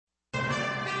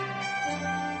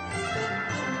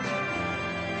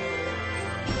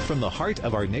from the heart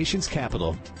of our nation's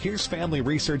capital, here's Family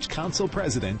Research Council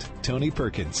President Tony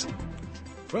Perkins.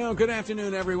 Well, good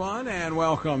afternoon, everyone, and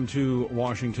welcome to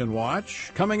Washington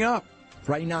Watch. Coming up.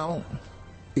 Right now,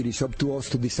 it is up to us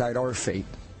to decide our fate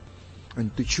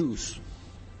and to choose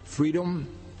freedom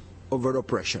over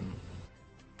oppression.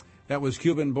 That was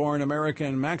Cuban-born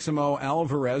American Maximo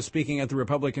Alvarez speaking at the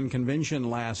Republican convention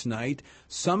last night,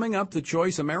 summing up the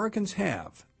choice Americans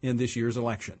have in this year's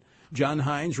election. John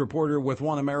Hines, reporter with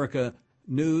One America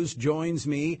News, joins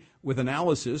me with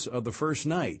analysis of the first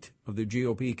night of the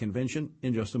GOP convention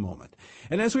in just a moment.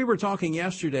 And as we were talking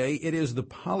yesterday, it is the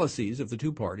policies of the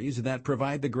two parties that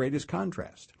provide the greatest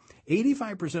contrast.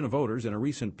 85% of voters in a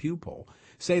recent Pew poll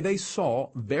say they saw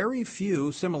very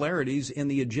few similarities in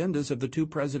the agendas of the two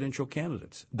presidential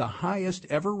candidates, the highest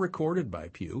ever recorded by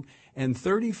Pew and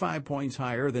 35 points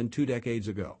higher than 2 decades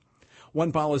ago.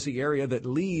 One policy area that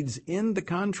leads in the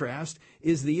contrast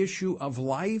is the issue of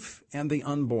life and the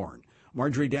unborn.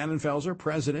 Marjorie Dannenfelser,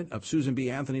 president of Susan B.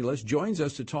 Anthony List, joins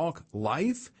us to talk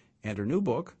life and her new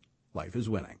book, Life is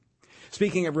Winning.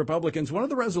 Speaking of Republicans, one of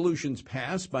the resolutions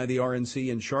passed by the RNC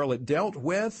in Charlotte dealt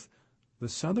with the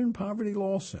Southern Poverty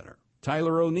Law Center.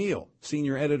 Tyler O'Neill,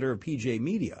 senior editor of PJ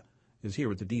Media, is here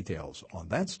with the details on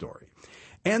that story.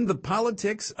 And the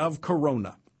politics of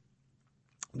Corona.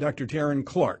 Dr. Taryn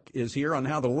Clark is here on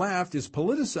how the left is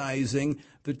politicizing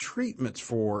the treatments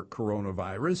for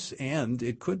coronavirus, and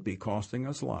it could be costing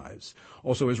us lives.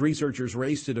 Also, as researchers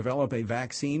race to develop a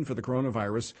vaccine for the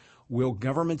coronavirus, will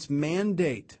governments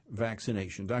mandate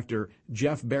vaccination? Dr.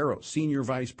 Jeff Barrow, Senior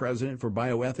Vice President for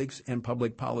Bioethics and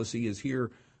Public Policy, is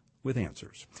here with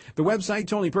answers. The website,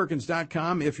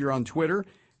 TonyPerkins.com. If you're on Twitter,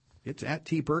 it's at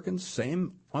TPerkins,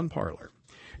 same on Parler.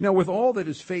 Now, with all that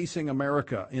is facing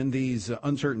America in these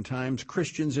uncertain times,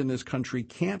 Christians in this country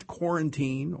can't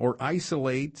quarantine or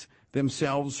isolate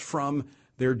themselves from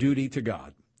their duty to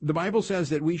God. The Bible says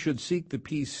that we should seek the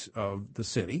peace of the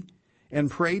city and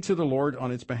pray to the Lord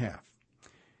on its behalf.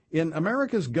 In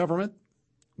America's government,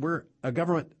 we're a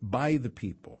government by the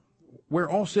people, where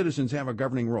all citizens have a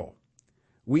governing role.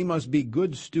 We must be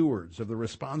good stewards of the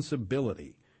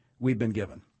responsibility we've been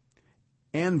given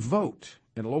and vote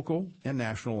in local and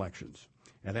national elections.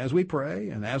 And as we pray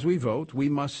and as we vote, we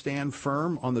must stand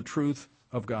firm on the truth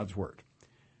of God's word.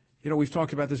 You know, we've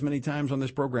talked about this many times on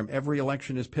this program. Every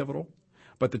election is pivotal.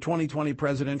 But the 2020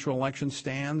 presidential election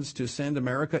stands to send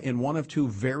America in one of two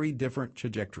very different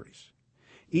trajectories.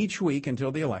 Each week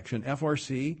until the election,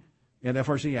 FRC and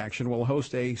FRC Action will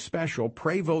host a special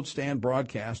Pray, Vote, Stand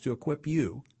broadcast to equip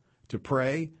you to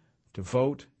pray, to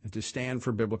vote, and to stand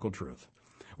for biblical truth.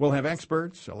 We'll have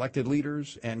experts, elected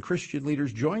leaders, and Christian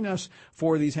leaders join us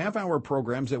for these half-hour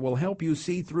programs that will help you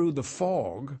see through the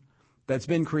fog that's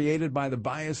been created by the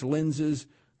biased lenses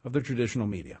of the traditional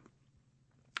media.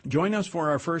 Join us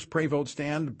for our first Pray, Vote,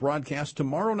 Stand broadcast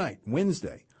tomorrow night,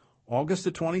 Wednesday, August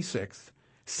the 26th,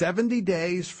 70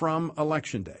 days from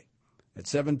Election Day. At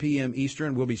 7 p.m.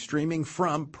 Eastern, we'll be streaming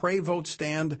from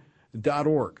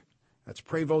PrayVoteStand.org. That's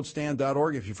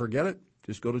PrayVoteStand.org. If you forget it,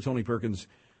 just go to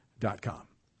TonyPerkins.com.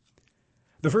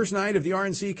 The first night of the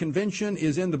RNC convention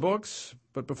is in the books,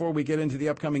 but before we get into the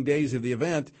upcoming days of the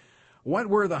event, what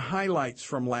were the highlights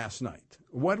from last night?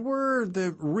 What were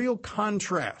the real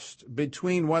contrast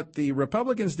between what the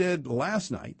Republicans did last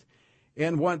night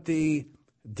and what the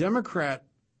Democratic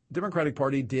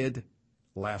Party did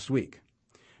last week?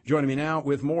 Joining me now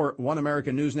with more One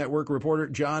American News Network reporter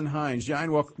John Hines. John,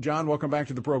 welcome back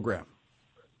to the program.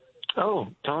 Oh,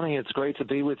 Tony, it's great to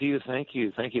be with you. Thank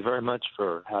you. Thank you very much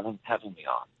for having me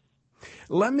on.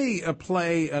 Let me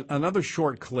play another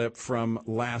short clip from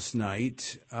last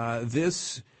night.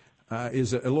 This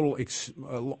is a little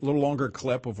longer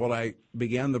clip of what I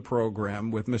began the program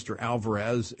with Mr.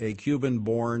 Alvarez, a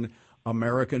Cuban-born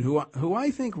American who I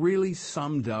think really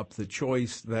summed up the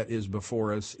choice that is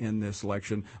before us in this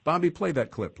election. Bobby, play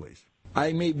that clip, please.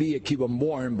 I may be a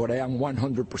Cuban-born, but I am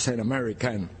 100%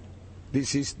 American.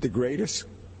 This is the greatest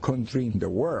country in the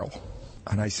world.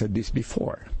 And I said this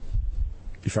before.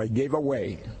 If I gave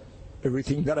away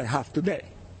everything that I have today,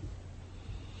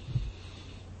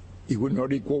 it would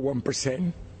not equal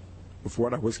 1% of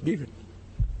what I was given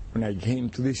when I came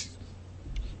to this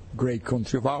great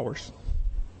country of ours.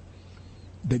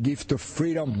 The gift of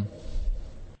freedom.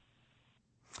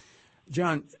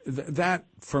 John, that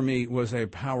for me was a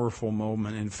powerful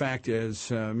moment. In fact, as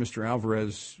Mr.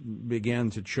 Alvarez began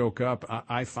to choke up,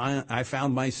 I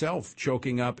found myself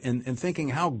choking up and thinking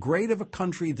how great of a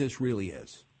country this really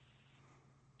is.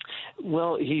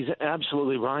 Well, he's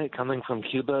absolutely right. Coming from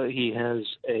Cuba, he has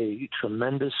a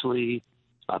tremendously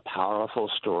powerful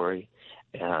story.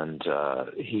 And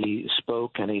he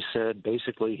spoke and he said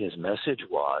basically his message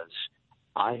was,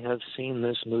 I have seen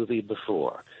this movie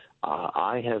before.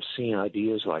 I have seen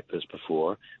ideas like this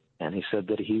before. And he said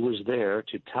that he was there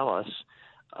to tell us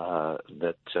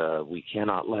that we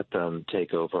cannot let them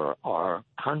take over our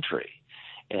country.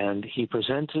 And he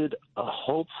presented a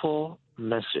hopeful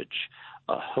message.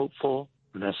 And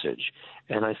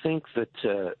I think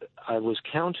that I was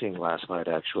counting last night,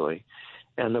 actually,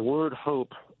 and the word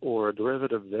hope or a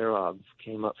derivative thereof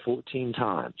came up 14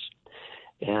 times.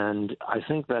 And I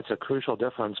think that's a crucial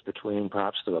difference between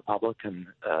perhaps the Republican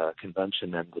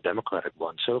convention and the Democratic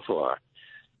one so far,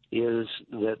 is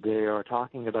that they are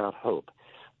talking about hope.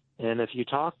 And if you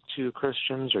talk to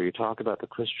Christians or you talk about the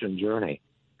Christian journey,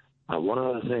 one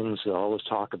of the things they always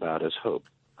talk about is hope.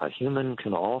 A human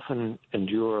can often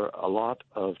endure a lot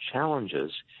of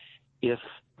challenges if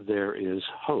there is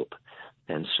hope.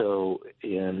 And so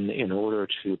in order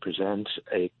to present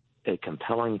a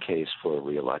compelling case for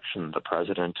re-election, the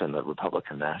president and the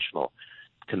Republican National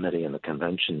Committee and the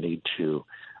convention need to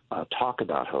talk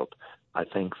about hope. I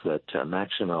think that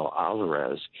Maximo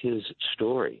Alvarez, his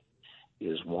story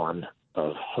is one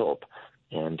of hope,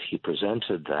 and he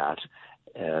presented that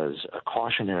as a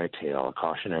cautionary tale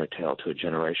to a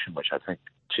generation which I think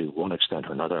to one extent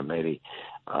or another maybe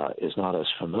is not as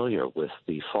familiar with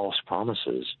the false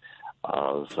promises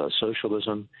of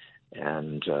socialism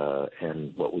and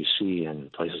what we see in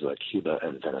places like Cuba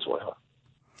and Venezuela.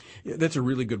 Yeah, that's a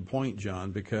really good point,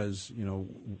 John, because,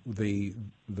 the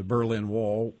Berlin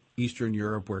Wall, Eastern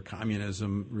Europe, where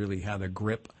communism really had a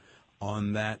grip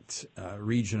on that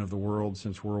region of the world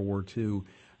since World War II,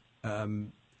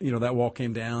 that wall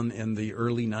came down in the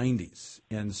early 90s.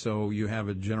 And so you have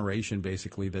a generation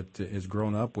basically that has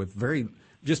grown up with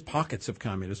just pockets of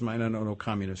communism. I don't know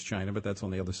communist China, but that's on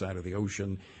the other side of the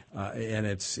ocean. And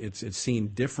it's seen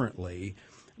differently.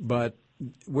 But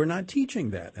we're not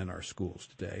teaching that in our schools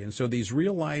today. And so these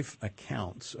real-life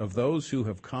accounts of those who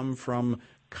have come from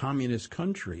communist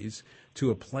countries to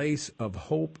a place of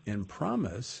hope and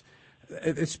promise,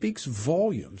 it speaks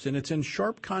volumes. And it's in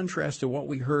sharp contrast to what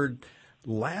we heard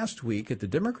last week at the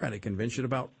Democratic Convention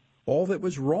about all that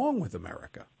was wrong with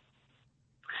America.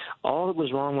 All that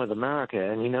was wrong with America.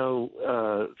 And,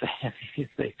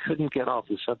 they couldn't get off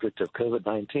the subject of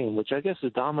COVID-19, which I guess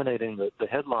is dominating the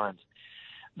headlines.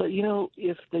 But,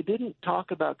 if they didn't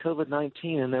talk about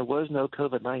COVID-19 and there was no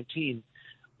COVID-19,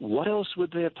 what else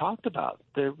would they have talked about?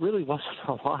 There really wasn't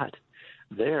a lot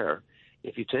there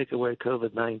if you take away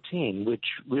COVID-19, which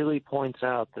really points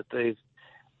out that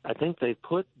I think they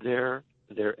put their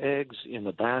eggs in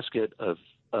the basket of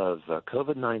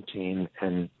COVID-19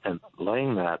 and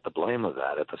laying the blame of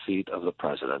that at the feet of the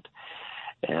president.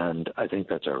 And I think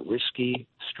that's a risky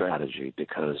strategy,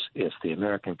 because if the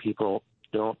American people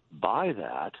don't buy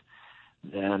that,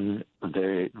 then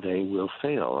they will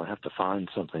fail and have to find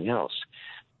something else.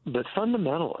 But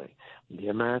fundamentally, the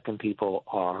American people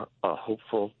are a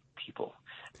hopeful people,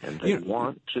 and they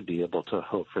want to be able to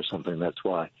hope for something. That's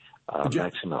why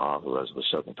Maximo Alvarez was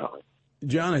so compelling.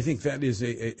 John, I think that is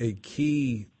a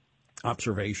key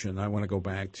observation I want to go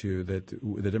back to, that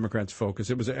the Democrats' focus.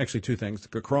 It was actually two things: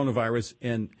 the coronavirus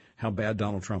and how bad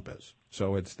Donald Trump is.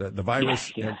 So it's the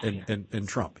virus and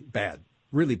Trump. Bad.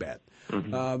 Really bad.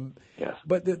 Mm-hmm.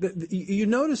 But you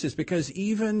notice this because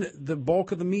even the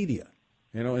bulk of the media,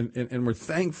 and we're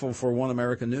thankful for One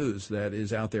America News that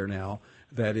is out there now,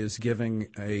 that is giving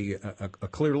a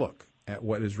clear look at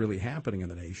what is really happening in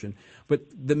the nation. But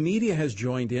the media has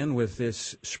joined in with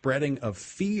this spreading of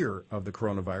fear of the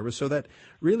coronavirus, so that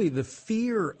really the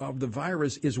fear of the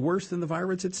virus is worse than the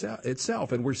virus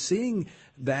itself. And we're seeing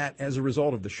that as a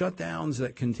result of the shutdowns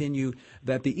that continue,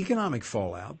 that the economic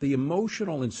fallout, the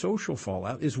emotional and social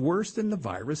fallout is worse than the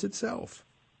virus itself.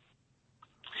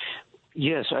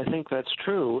 Yes, I think that's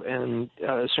true. And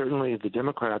certainly the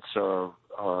Democrats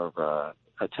are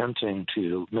attempting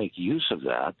to make use of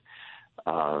that.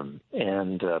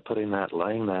 And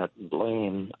laying that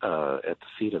blame at the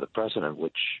feet of the president,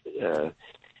 which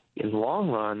in the long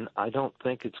run, I don't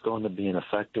think it's going to be an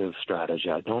effective strategy.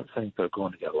 I don't think they're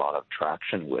going to get a lot of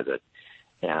traction with it.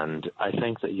 And I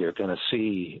think that you're going to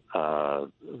see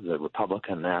the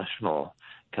Republican National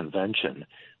Convention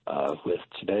with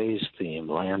today's theme,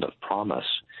 Land of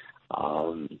Promise,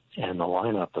 and the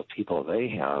lineup of people they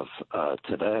have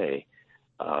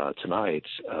tonight,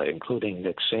 including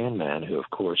Nick Sandmann, who, of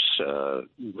course,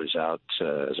 was out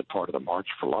as a part of the March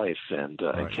for Life and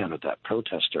encountered that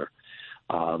protester.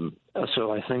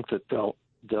 So I think that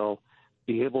they'll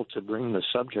be able to bring the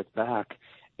subject back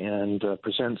and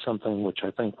present something which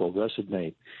I think will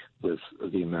resonate with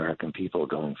the American people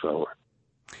going forward.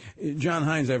 John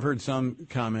Hines, I've heard some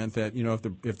comment that,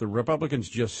 if the Republicans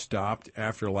just stopped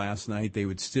after last night, they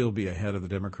would still be ahead of the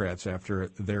Democrats after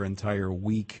their entire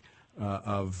week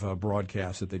of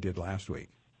broadcasts that they did last week.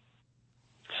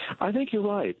 I think you're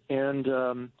right.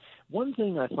 And one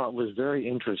thing I thought was very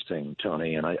interesting,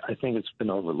 Tony, and I think it's been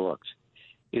overlooked,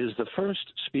 is the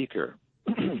first speaker,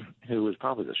 who was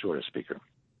probably the shortest speaker,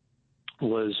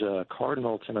 was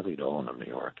Cardinal Timothy Dolan of New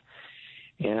York.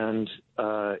 And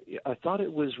I thought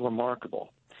it was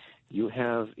remarkable. You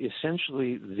have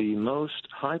essentially the most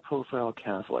high-profile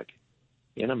Catholic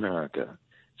in America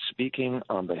speaking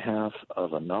on behalf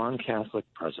of a non-Catholic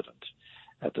president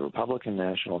at the Republican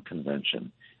National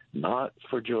Convention, not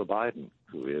for Joe Biden,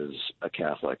 who is a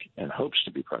Catholic and hopes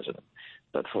to be president,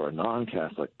 but for a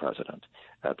non-Catholic president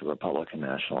at the Republican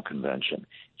National Convention.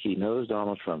 He knows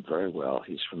Donald Trump very well.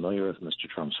 He's familiar with Mr.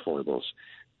 Trump's foibles,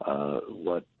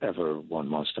 whatever one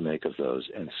wants to make of those,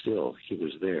 and still he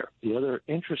was there. The other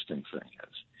interesting thing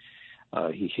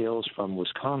is he hails from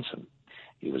Wisconsin.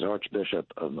 He was Archbishop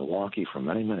of Milwaukee for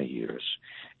many, many years,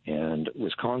 and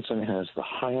Wisconsin has the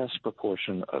highest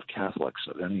proportion of Catholics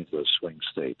of any of those swing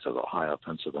states of Ohio,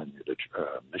 Pennsylvania,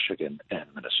 Michigan, and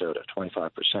Minnesota,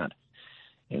 25%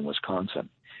 in Wisconsin.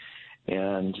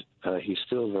 And he's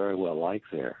still very well liked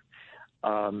there.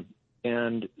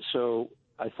 And so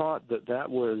I thought that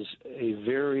was a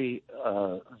very,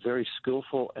 very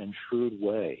skillful and shrewd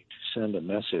way to send a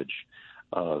message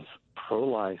of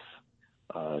pro-life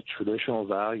traditional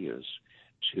values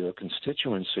to a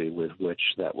constituency with which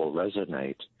that will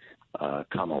resonate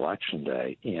come Election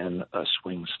Day in a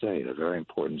swing state, a very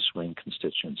important swing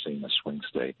constituency in a swing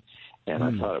state. And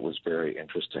I thought it was very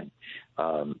interesting.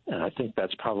 And I think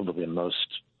that's probably the most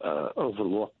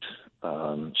overlooked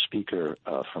speaker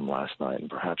from last night, and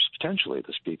perhaps potentially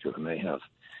the speaker who may have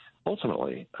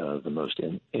ultimately the most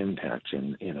impact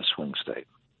in a swing state.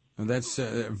 And that's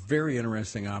a very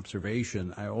interesting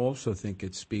observation. I also think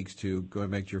it speaks to, going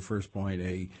back to your first point,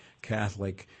 a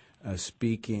Catholic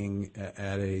speaking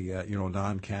at a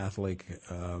non-Catholic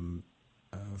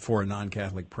for a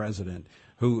non-Catholic president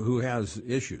who has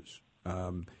issues.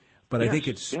 But I think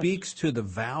it speaks to the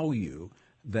value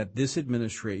that this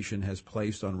administration has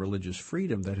placed on religious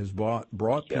freedom, that has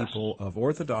brought people of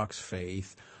Orthodox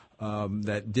faith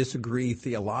that disagree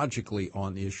theologically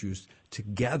on issues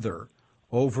together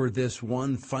over this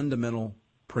one fundamental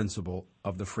principle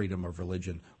of the freedom of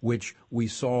religion, which we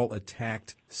saw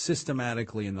attacked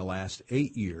systematically in the last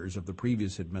 8 years of the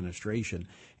previous administration,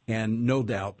 and no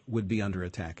doubt would be under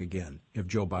attack again if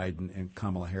Joe Biden and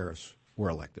Kamala Harris were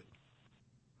elected.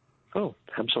 Oh,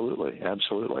 absolutely,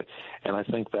 absolutely. And I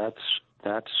think that's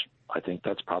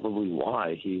probably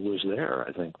why he was there.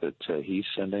 I think that he's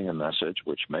sending a message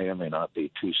which may or may not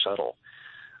be too subtle,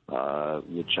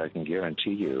 which I can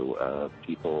guarantee you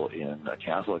people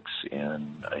Catholics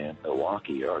in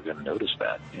Milwaukee are going to notice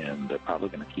that, and they're probably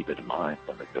going to keep it in mind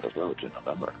when they go to vote in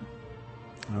November.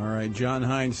 All right, John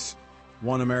Hines,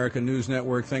 One American News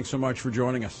Network, thanks so much for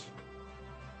joining us.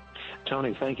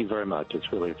 Tony, thank you very much.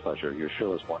 It's really a pleasure. Your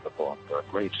show is wonderful, and you're a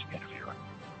great interviewer.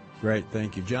 Great,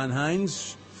 thank you. John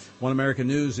Hines, One American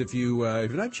News. If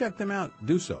you've not checked them out,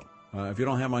 do so. If you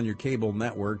don't have them on your cable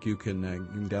network, you can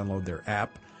download their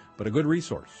app. But a good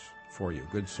resource for you,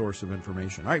 good source of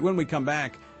information. All right, when we come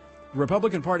back, the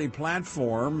Republican Party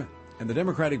platform and the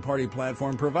Democratic Party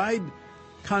platform provide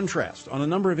contrast on a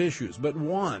number of issues, but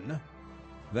one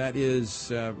that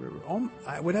is,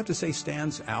 I would have to say,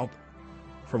 stands out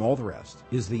from all the rest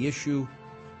is the issue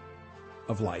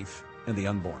of life and the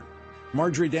unborn.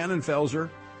 Marjorie Dannenfelser,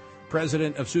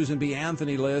 president of Susan B.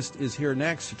 Anthony List, is here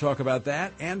next to talk about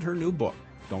that and her new book.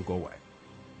 Don't go away.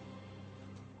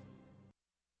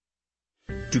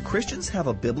 Do Christians have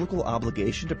a biblical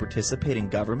obligation to participate in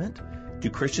government? Do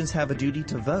Christians have a duty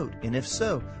to vote? And if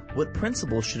so, what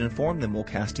principles should inform them while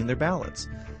casting their ballots?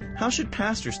 How should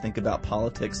pastors think about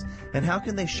politics, and how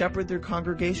can they shepherd their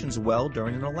congregations well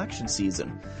during an election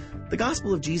season? The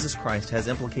gospel of Jesus Christ has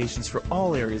implications for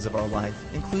all areas of our life,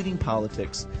 including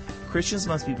politics. Christians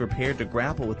must be prepared to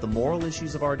grapple with the moral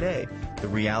issues of our day, the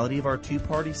reality of our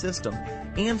two-party system,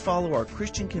 and follow our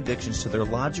Christian convictions to their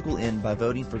logical end by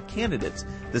voting for candidates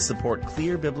that support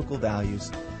clear biblical values.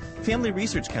 Family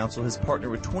Research Council has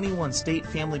partnered with 21 state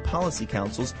family policy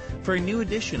councils for a new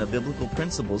edition of Biblical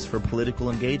Principles for Political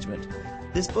Engagement.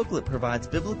 This booklet provides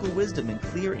biblical wisdom and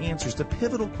clear answers to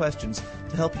pivotal questions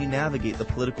to help you navigate the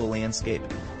political landscape.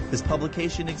 This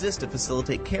publication exists to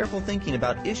facilitate careful thinking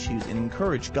about issues and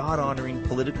encourage God-honoring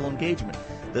political engagement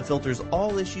that filters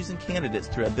all issues and candidates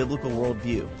through a biblical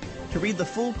worldview. To read the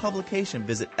full publication,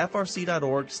 visit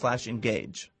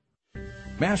frc.org/engage.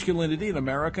 Masculinity in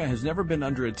America has never been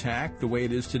under attack the way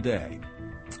it is today.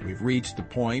 We've reached the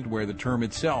point where the term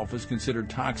itself is considered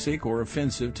toxic or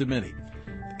offensive to many.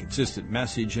 The consistent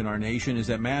message in our nation is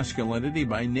that masculinity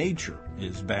by nature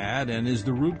is bad and is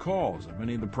the root cause of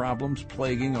many of the problems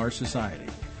plaguing our society.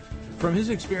 From his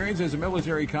experience as a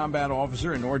military combat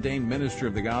officer and ordained minister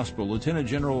of the gospel, Lieutenant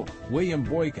General William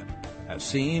Boykin has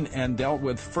seen and dealt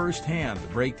with firsthand the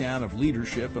breakdown of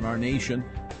leadership in our nation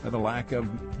by the lack of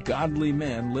godly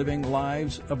men living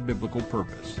lives of biblical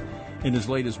purpose. In his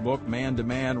latest book, Man to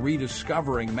Man,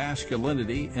 Rediscovering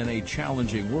Masculinity in a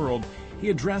Challenging World, he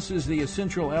addresses the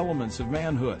essential elements of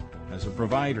manhood as a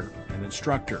provider, an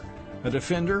instructor, a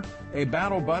defender, a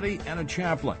battle buddy, and a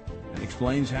chaplain, and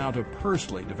explains how to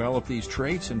personally develop these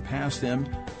traits and pass them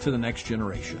to the next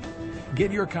generation.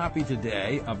 Get your copy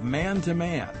today of Man to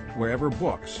Man, wherever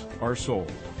books are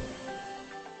sold.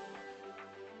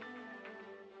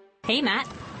 Hey, Matt.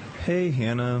 Hey,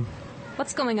 Hannah.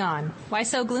 What's going on? Why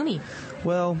so gloomy?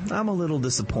 Well, I'm a little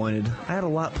disappointed. I had a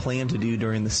lot planned to do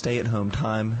during the stay-at-home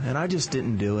time, and I just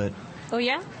didn't do it. Oh,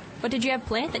 yeah? What did you have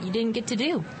planned that you didn't get to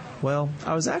do? Well,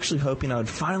 I was actually hoping I would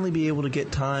finally be able to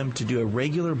get time to do a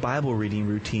regular Bible reading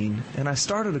routine, and I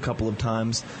started a couple of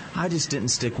times. I just didn't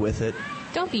stick with it.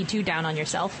 Don't be too down on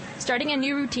yourself. Starting a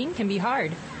new routine can be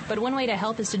hard, but one way to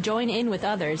help is to join in with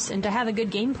others and to have a good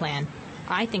game plan.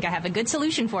 I think I have a good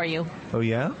solution for you. Oh,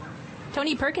 yeah?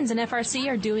 Tony Perkins and FRC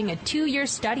are doing a 2-year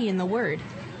study in the Word.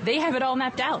 They have it all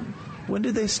mapped out. When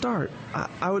did they start?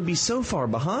 I would be so far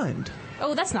behind.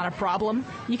 Oh, that's not a problem.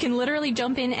 You can literally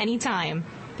jump in anytime.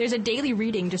 There's a daily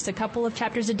reading, just a couple of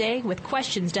chapters a day, with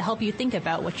questions to help you think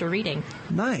about what you're reading.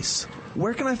 Nice.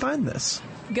 Where can I find this?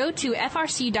 Go to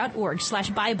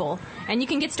frc.org/Bible, and you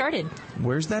can get started.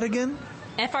 Where's that again?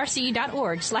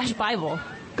 frc.org/Bible.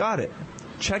 Got it.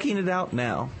 Checking it out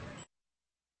now.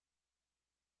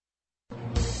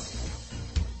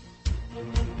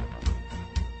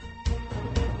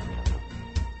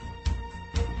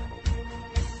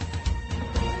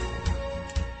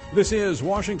 This is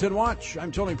Washington Watch.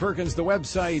 I'm Tony Perkins. The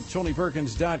website,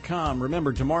 TonyPerkins.com.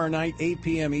 Remember, tomorrow night, 8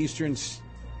 p.m. Eastern,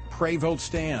 Pray Vote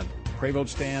Stand. Pray Vote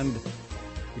Stand.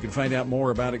 You can find out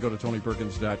more about it. Go to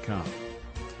TonyPerkins.com.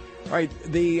 All right,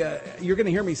 you're going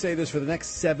to hear me say this for the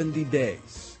next 70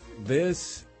 days.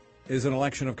 This is an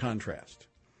election of contrast.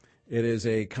 It is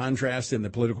a contrast in the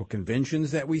political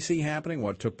conventions that we see happening,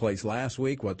 what took place last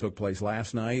week, what took place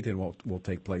last night, and what will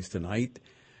take place tonight.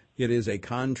 It is a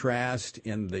contrast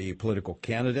in the political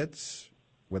candidates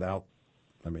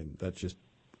that's just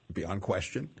beyond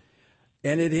question.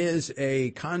 And it is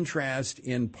a contrast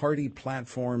in party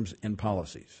platforms and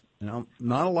policies. Now,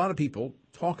 not a lot of people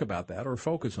talk about that or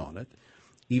focus on it,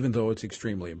 even though it's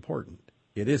extremely important.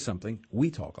 It is something we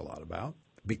talk a lot about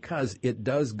because it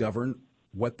does govern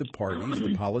what the parties,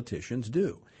 the politicians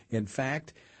do. In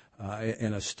fact,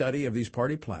 in a study of these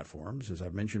party platforms, as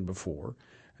I've mentioned before,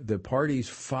 the parties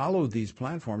followed these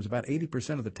platforms about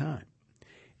 80% of the time.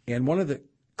 And one of the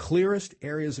clearest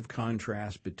areas of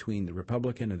contrast between the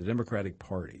Republican and the Democratic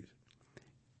parties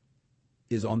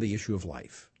is on the issue of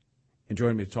life. And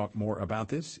joining me to talk more about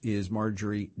this is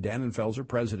Marjorie Dannenfelser,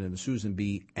 president of Susan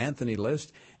B. Anthony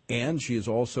List, and she is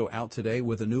also out today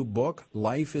with a new book,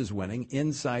 Life is Winning,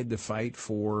 Inside the Fight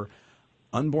for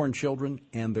Unborn Children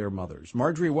and Their Mothers.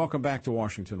 Marjorie, welcome back to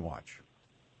Washington Watch.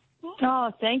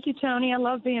 Oh, thank you, Tony. I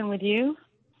love being with you.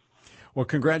 Well,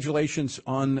 congratulations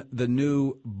on the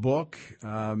new book.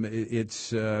 It's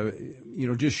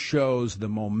just shows the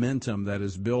momentum that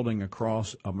is building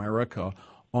across America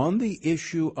on the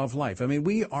issue of life. I mean,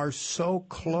 we are so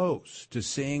close to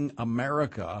seeing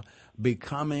America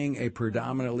becoming a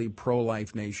predominantly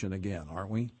pro-life nation again, aren't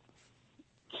we?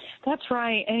 That's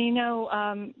right.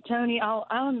 And, Tony,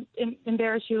 I'll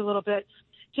embarrass you a little bit.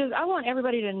 Just, I want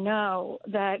everybody to know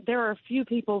that there are a few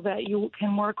people that you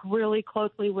can work really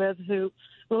closely with who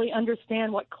really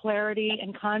understand what clarity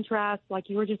and contrast, like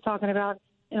you were just talking about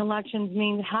in elections,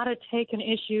 means, how to take an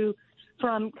issue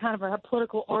from kind of a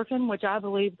political orphan, which I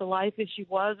believe the life issue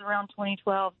was around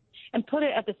 2012, and put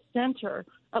it at the center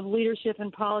of leadership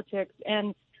and politics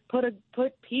and put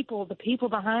people, the people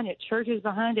behind it, churches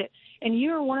behind it. And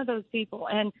you're one of those people.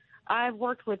 And I've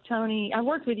worked with Tony. I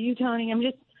worked with you, Tony.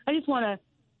 I just want to.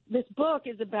 This book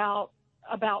is about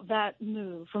that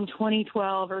move from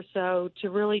 2012 or so to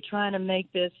really trying to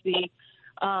make this the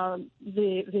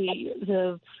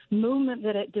movement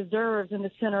that it deserves in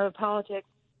the center of politics.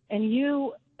 And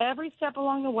you, every step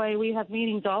along the way, we have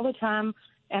meetings all the time,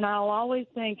 and I'll always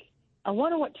think, I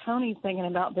wonder what Tony's thinking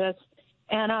about this.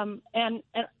 And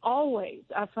always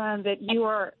I find that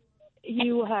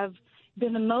you have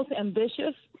been the most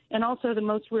ambitious and also the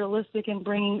most realistic in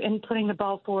bringing and putting the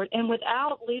ball forward. And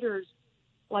without leaders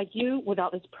like you,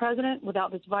 without this president,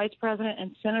 without this vice president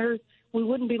and senators, we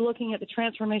wouldn't be looking at the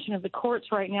transformation of the courts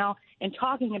right now and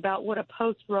talking about what a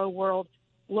post-Roe world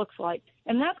looks like.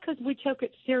 And that's because we took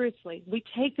it seriously. We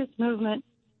take this movement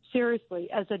seriously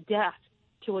as a death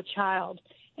to a child.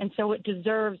 And so it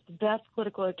deserves the best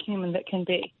political acumen that can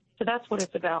be. So that's what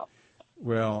it's about.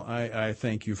 Well, I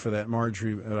thank you for that,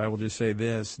 Marjorie. I will just say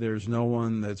this. There's no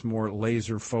one that's more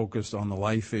laser focused on the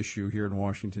life issue here in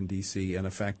Washington, D.C. and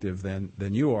effective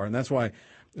than you are. And that's why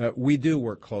we do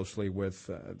work closely with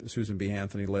Susan B.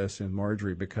 Anthony Liss and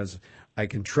Marjorie, because I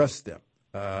can trust them.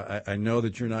 I know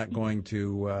that you're not going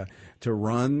to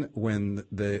run when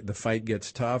the fight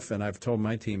gets tough. And I've told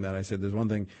my team that. I said, there's one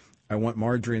thing. I want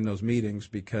Marjorie in those meetings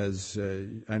because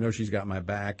I know she's got my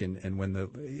back, and when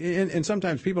and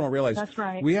sometimes people don't realize that's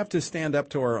right. We have to stand up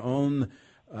to our own.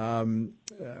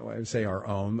 I say our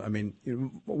own. I mean,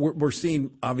 we're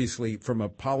seen obviously from a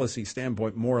policy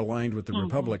standpoint more aligned with the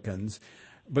Republicans,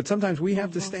 but sometimes we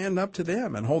have to stand up to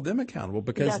them and hold them accountable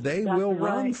because they will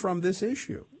run from this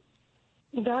issue.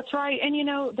 That's right. And,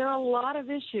 there are a lot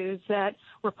of issues that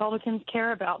Republicans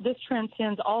care about. This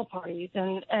transcends all parties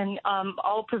and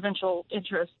all provincial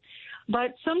interests.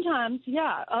 But sometimes,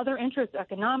 other interests,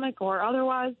 economic or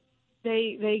otherwise,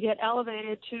 they get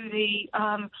elevated to the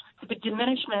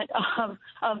diminishment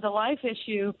of the life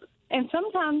issue, and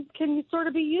sometimes can sort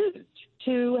of be used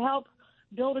to help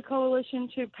build a coalition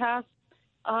to pass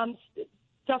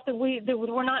stuff that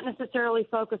we're not necessarily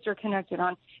focused or connected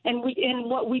on. And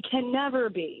what we can never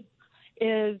be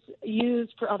is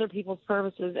used for other people's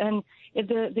purposes. And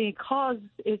the cause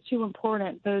is too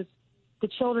important. The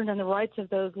children and the rights of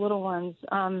those little ones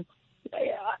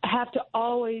have to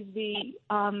always be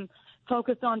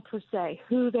focused on, per se,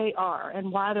 who they are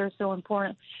and why they're so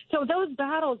important. So those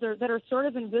battles that are sort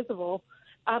of invisible,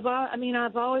 I've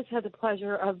always had the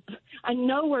pleasure of, I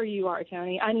know where you are,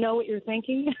 Tony. I know what you're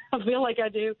thinking. I feel like I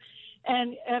do.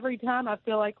 And every time I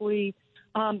feel like we,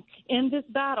 in this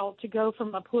battle to go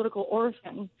from a political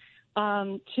orphan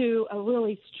to a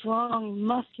really strong,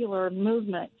 muscular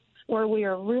movement where we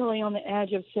are really on the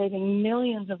edge of saving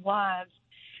millions of lives,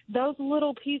 those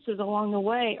little pieces along the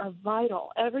way are vital,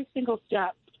 every single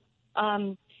step.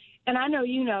 And I know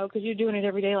because you're doing it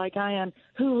every day like I am,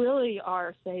 who really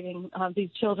are saving these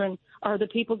children are the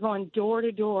people going door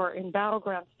to door in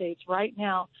battleground states right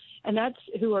now. And that's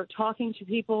who are talking to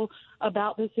people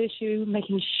about this issue,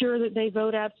 making sure that they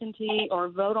vote absentee or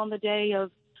vote on the day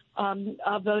of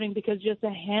voting, because just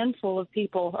a handful of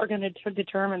people are going to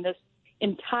determine this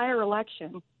entire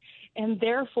election and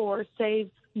therefore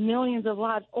save millions of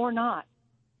lives or not,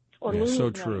 or lose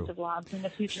millions of lives in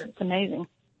the future. It's amazing.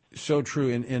 So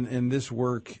true, and this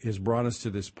work has brought us to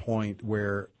this point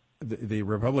where the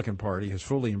Republican Party has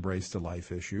fully embraced the life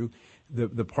issue.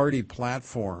 The party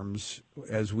platforms,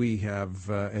 as we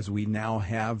now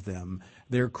have them,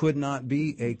 there could not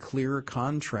be a clearer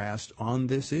contrast on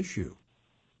this issue.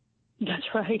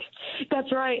 That's right. That's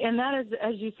right, and that is,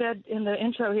 as you said in the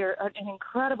intro here, an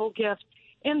incredible gift.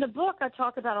 In the book, I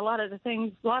talk about a lot of the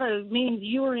things, a lot of meetings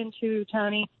you were into,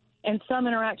 Tony, and some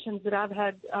interactions that I've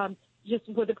had just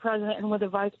with the president and with the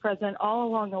vice president all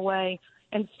along the way,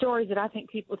 and stories that I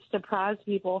think surprise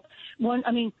people.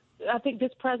 I think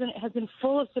this president has been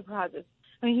full of surprises.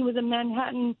 He was a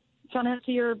Manhattan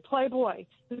financier playboy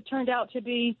who turned out to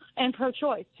be, and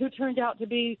pro-choice, who turned out to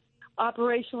be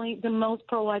operationally the most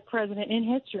pro-life president in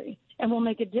history and will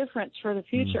make a difference for the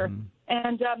future. Mm-hmm.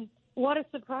 And what a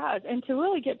surprise. And to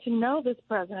really get to know this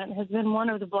president has been one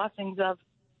of the blessings of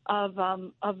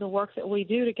the work that we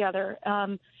do together.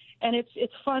 And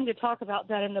it's fun to talk about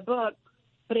that in the book,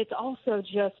 but it's also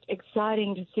just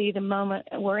exciting to see the moment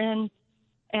we're in.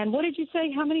 And what did you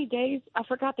say? How many days? I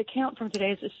forgot the count from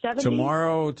today. Is it 70?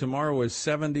 Tomorrow is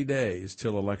 70 days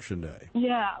till Election Day.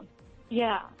 Yeah.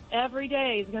 Every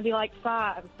day is going to be like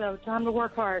 5, so time to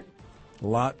work hard. A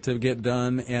lot to get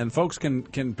done, and folks can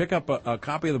pick up a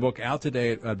copy of the book out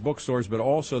today at bookstores, but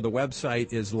also the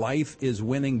website is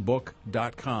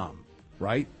lifeiswinningbook.com,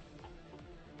 right?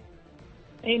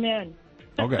 Amen.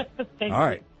 Okay. All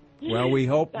right. Well, we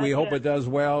hope it does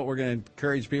well. We're going to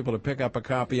encourage people to pick up a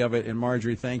copy of it. And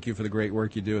Marjorie, thank you for the great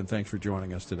work you do, and thanks for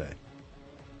joining us today.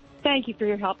 Thank you for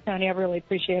your help, Tony. I really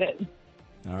appreciate it.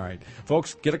 All right.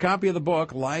 Folks, get a copy of the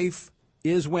book, Life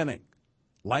is Winning.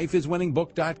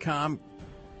 Lifeiswinningbook.com,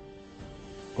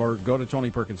 or go to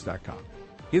TonyPerkins.com.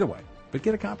 Either way, but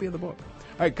get a copy of the book.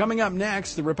 All right, coming up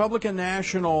next, the Republican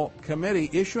National Committee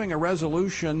issuing a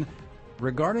resolution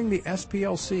regarding the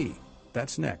SPLC.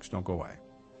 That's next. Don't go away.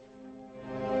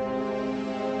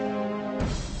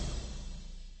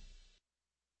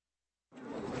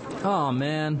 Oh,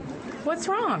 man. What's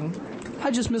wrong? I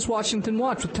just missed Washington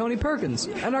Watch with Tony Perkins,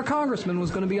 and our congressman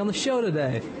was going to be on the show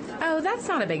today. Oh, that's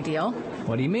not a big deal.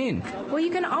 What do you mean? Well,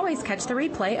 you can always catch the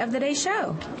replay of the day's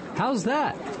show. How's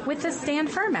that? With the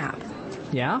Stand Firm app.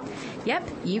 Yeah? Yep,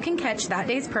 you can catch that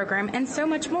day's program and so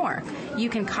much more. You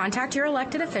can contact your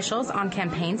elected officials on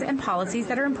campaigns and policies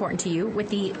that are important to you with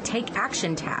the Take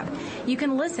Action tab. You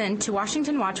can listen to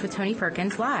Washington Watch with Tony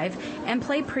Perkins live and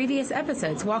play previous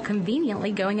episodes while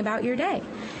conveniently going about your day.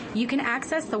 You can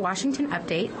access the Washington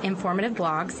Update, informative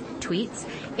blogs, tweets,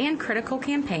 and critical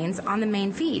campaigns on the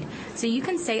main feed, so you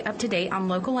can stay up to date on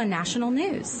local and national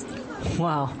news.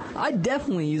 Wow, I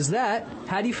definitely use that.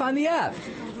 How do you find the app?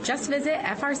 Just visit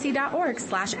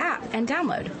frc.org/app and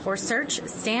download, or search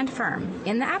Stand Firm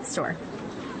in the App Store.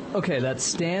 Okay, that's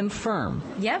Stand Firm.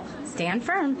 Yep, Stand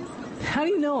Firm. How do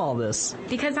you know all this?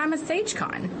 Because I'm a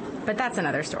SageCon, but that's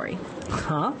another story.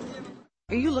 Huh?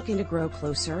 Are you looking to grow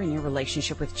closer in your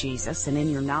relationship with Jesus and in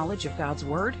your knowledge of God's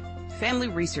Word? Family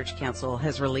Research Council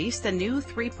has released a new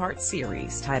 3-part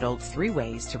series titled 3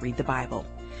 Ways to Read the Bible.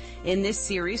 In this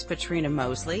series, Patrina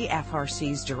Mosley,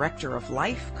 FRC's Director of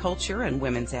Life, Culture, and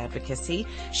Women's Advocacy,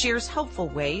 shares helpful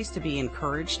ways to be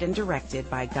encouraged and directed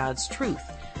by God's truth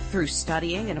through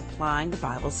studying and applying the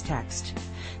Bible's text.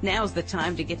 Now's the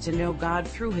time to get to know God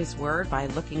through His Word by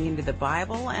looking into the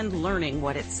Bible and learning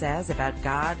what it says about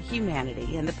God,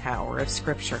 humanity, and the power of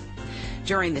Scripture.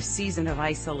 During the season of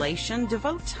isolation,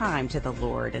 devote time to the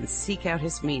Lord and seek out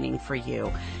His meaning for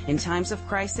you. In times of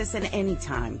crisis and any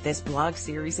time, this blog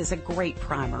series is a great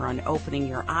primer on opening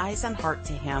your eyes and heart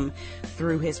to Him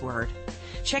through His Word.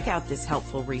 Check out this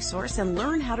helpful resource and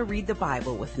learn how to read the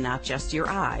Bible with not just your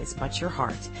eyes, but your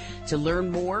heart. To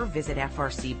learn more, visit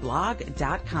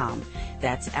frcblog.com.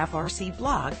 That's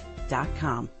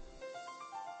frcblog.com.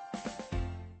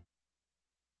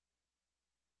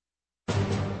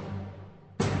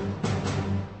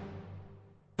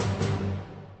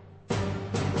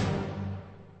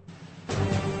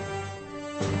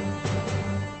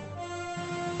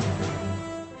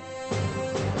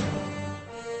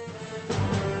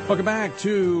 Welcome back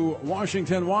to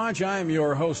Washington Watch. I'm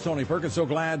your host, Tony Perkins. So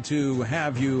glad to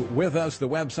have you with us. The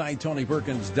website,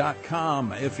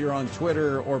 TonyPerkins.com. If you're on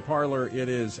Twitter or Parler, it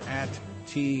is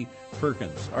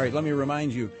 @TPerkins. All right, let me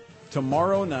remind you,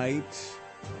 tomorrow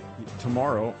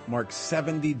marks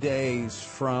 70 days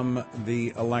from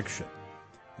the election.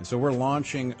 And so we're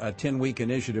launching a 10-week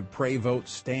initiative, Pray, Vote,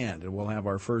 Stand. And we'll have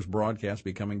our first broadcast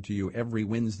be coming to you every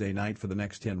Wednesday night for the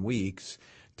next 10 weeks.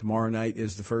 Tomorrow night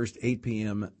is the first, 8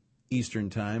 p.m. Eastern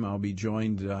Time. I'll be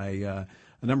joined by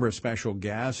a number of special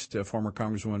guests, former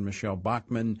Congresswoman Michelle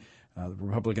Bachmann, the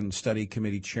Republican Study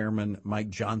Committee Chairman Mike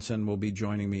Johnson will be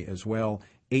joining me as well.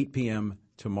 8 p.m.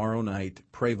 tomorrow night,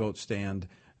 PrayVoteStand.org.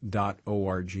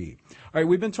 All right,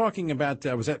 we've been talking about,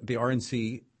 I was at the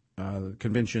RNC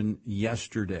convention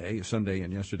yesterday, Sunday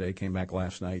and yesterday, came back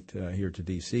last night here to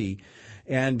D.C.,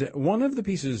 and one of the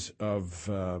pieces of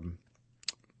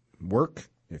work,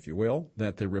 if you will,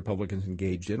 that the Republicans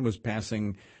engaged in was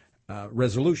passing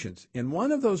resolutions. And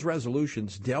one of those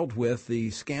resolutions dealt with the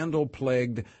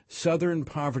scandal-plagued Southern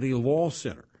Poverty Law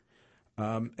Center,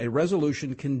 a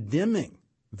resolution condemning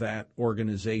that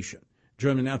organization.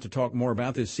 Joining me now to talk more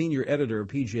about this, senior editor of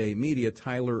PGA Media,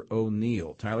 Tyler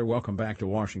O'Neill. Tyler, welcome back to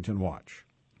Washington Watch.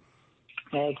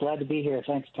 Hey, glad to be here.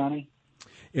 Thanks, Tony.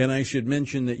 And I should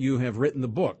mention that you have written the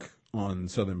book on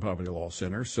Southern Poverty Law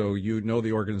Center, so you know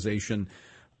the organization,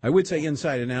 I would say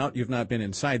inside and out. You've not been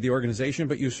inside the organization,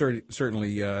 but you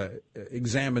certainly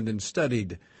examined and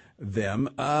studied them.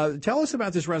 Tell us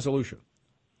about this resolution.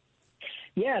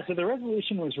 Yeah, so the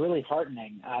resolution was really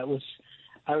heartening. I was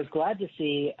glad to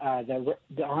see that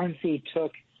the RNC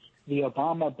took the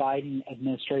Obama-Biden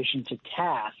administration to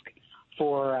task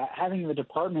for having the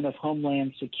Department of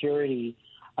Homeland Security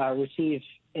receive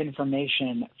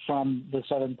information from the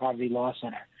Southern Poverty Law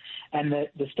Center. And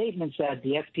the statement said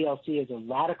the SPLC is a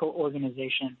radical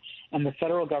organization and the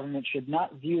federal government should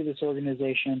not view this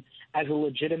organization as a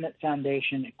legitimate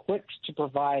foundation equipped to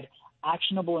provide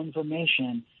actionable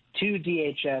information to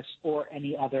DHS or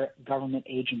any other government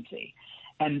agency.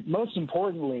 And most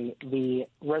importantly, the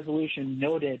resolution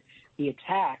noted the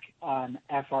attack on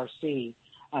FRC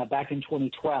back in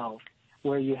 2012,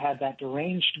 where you had that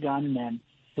deranged gunman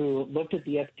who looked at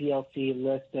the SPLC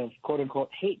list of quote-unquote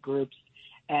hate groups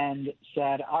and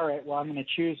said, all right, well, I'm going to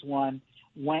choose one,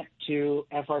 went to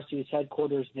FRC's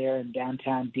headquarters there in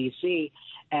downtown D.C.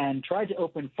 and tried to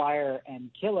open fire and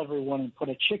kill everyone and put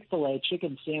a Chick-fil-A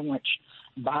chicken sandwich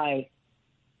by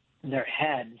their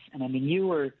heads. And, I mean, you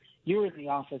were in the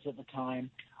office at the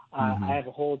time. I have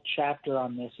a whole chapter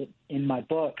on this in my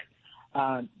book.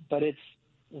 But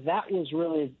that was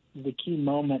really the key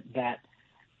moment that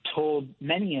told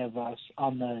many of us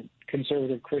on the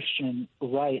conservative Christian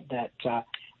right that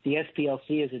the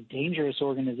SPLC is a dangerous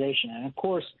organization. And, of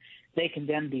course, they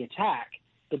condemned the attack,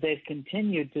 but they've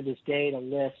continued to this day to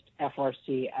list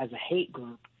FRC as a hate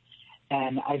group.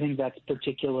 And I think that's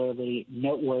particularly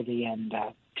noteworthy and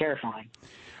terrifying.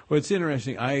 Well, it's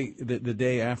interesting. The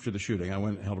day after the shooting, I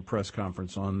went and held a press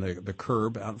conference on the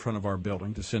curb out in front of our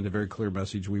building to send a very clear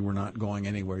message. We were not going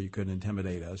anywhere. You couldn't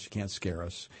intimidate us. You can't scare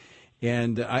us.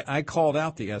 And I called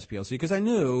out the SPLC because I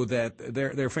knew that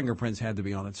their fingerprints had to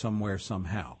be on it somewhere,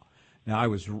 somehow. Now, I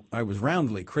was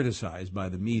roundly criticized by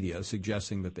the media,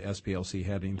 suggesting that the SPLC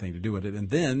had anything to do with it. And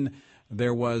then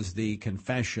there was the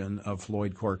confession of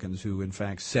Floyd Corkins, who, in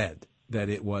fact, said that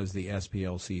it was the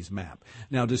SPLC's map.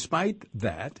 Now, despite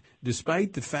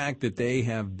the fact that they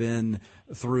have been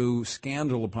through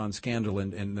scandal upon scandal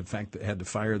and the fact that they had to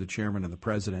fire the chairman and the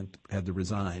president had to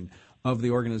resign of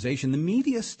the organization, the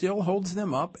media still holds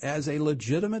them up as a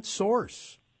legitimate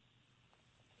source.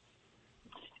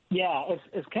 Yeah,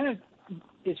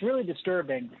 it's really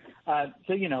disturbing. So,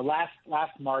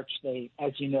 last March,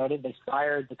 as you noted, they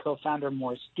fired the co-founder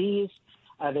Morris Dees.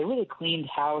 They really cleaned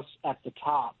house at the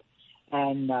top.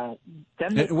 And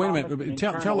then wait a minute.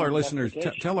 Tell our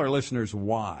listeners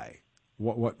why.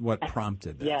 What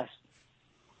prompted that?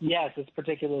 Yes, it's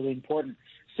particularly important.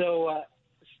 So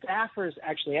staffers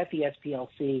actually at the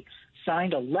SPLC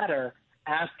signed a letter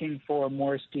asking for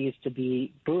Morris Dees to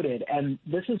be booted, and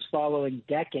this is following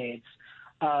decades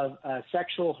of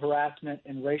sexual harassment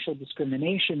and racial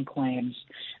discrimination claims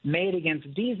made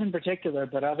against Dees in particular,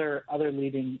 but other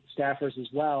leading staffers as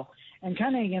well, and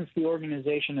kind of against the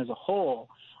organization as a whole.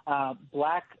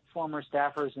 Black former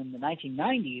staffers in the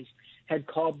 1990s had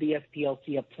called the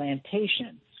SPLC a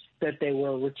plantation, that they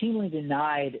were routinely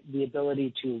denied the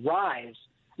ability to rise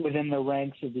within the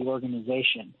ranks of the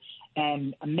organization.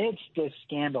 And amidst this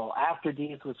scandal, after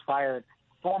Dees was fired,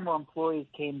 former employees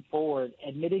came forward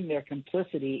admitting their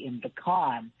complicity in the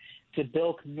con to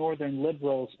bilk Northern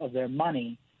liberals of their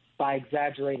money by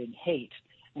exaggerating hate.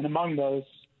 And among those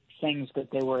things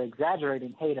that they were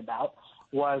exaggerating hate about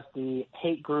was the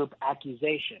hate group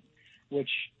accusation, which,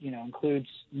 includes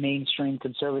mainstream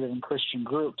conservative and Christian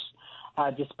groups.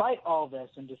 Despite all this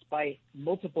and despite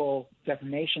multiple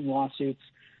defamation lawsuits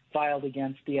filed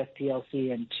against the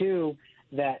SPLC and two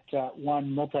that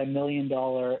won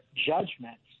multi-million-dollar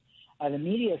judgments, the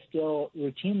media still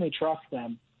routinely trusts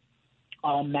them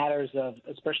on matters of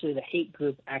especially the hate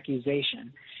group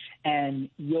accusation. And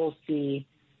you'll see,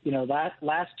 that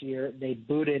last year they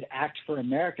booted Act for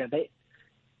America.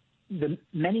 The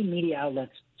many media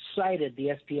outlets cited the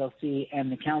SPLC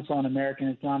and the Council on American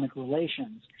Islamic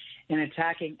Relations in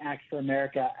attacking Act for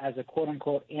America as a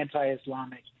quote-unquote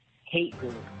anti-Islamic hate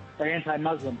group or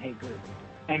anti-Muslim hate group,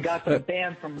 and got them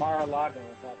banned from Mar-a-Lago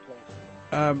at that place.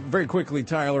 Very quickly,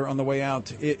 Tyler, on the way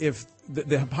out, if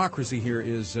the hypocrisy here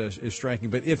is striking,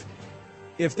 but if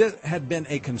that had been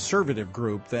a conservative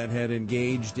group that had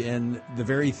engaged in the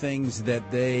very things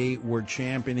that they were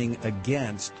championing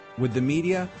against, would the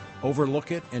media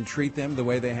overlook it and treat them the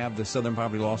way they have the Southern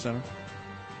Poverty Law Center?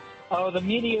 Oh, the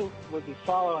media would be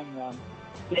following them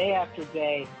day after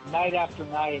day, night after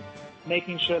night,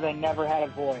 making sure they never had a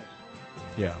voice.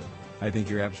 Yeah, I think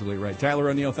you're absolutely right. Tyler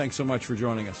O'Neill, thanks so much for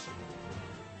joining us.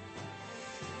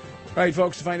 All right,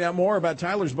 folks, to find out more about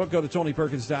Tyler's book, go to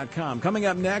TonyPerkins.com. Coming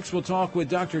up next, we'll talk with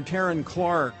Dr. Taryn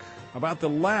Clark about the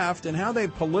left and how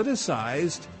they've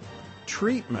politicized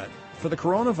treatment for the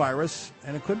coronavirus,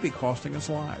 and it could be costing us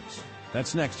lives.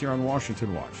 That's next here on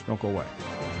Washington Watch. Don't go away.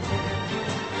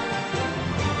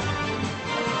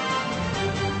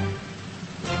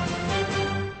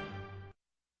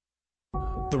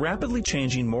 The rapidly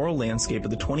changing moral landscape of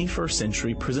the 21st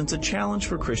century presents a challenge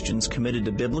for Christians committed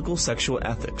to biblical sexual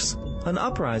ethics. An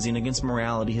uprising against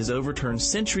morality has overturned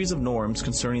centuries of norms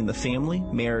concerning the family,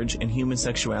 marriage, and human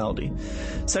sexuality.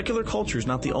 Secular culture is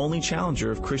not the only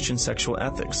challenger of Christian sexual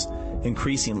ethics.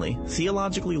 Increasingly,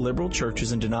 theologically liberal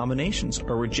churches and denominations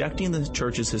are rejecting the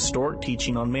church's historic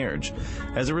teaching on marriage.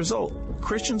 As a result,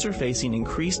 Christians are facing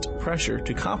increased pressure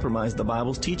to compromise the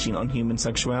Bible's teaching on human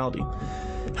sexuality.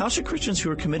 How should Christians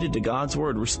who are committed to God's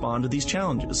Word respond to these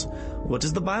challenges? What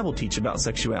does the Bible teach about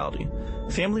sexuality?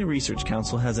 Family Research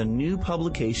Council has a new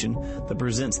publication that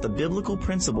presents the biblical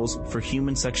principles for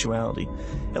human sexuality.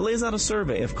 It lays out a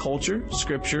survey of culture,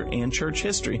 scripture, and church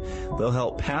history that will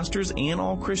help pastors and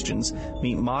all Christians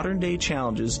meet modern-day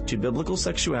challenges to biblical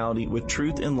sexuality with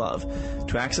truth and love.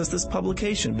 To access this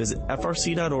publication, visit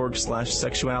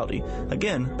frc.org/sexuality.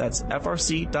 Again, that's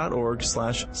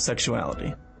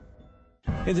frc.org/sexuality.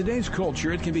 In today's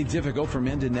culture, it can be difficult for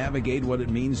men to navigate what it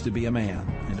means to be a man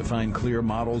and to find clear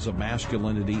models of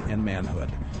masculinity and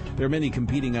manhood. There are many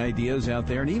competing ideas out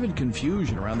there and even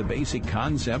confusion around the basic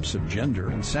concepts of gender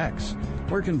and sex.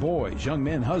 Where can boys, young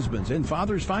men, husbands, and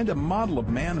fathers find a model of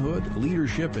manhood,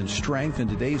 leadership, and strength in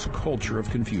today's culture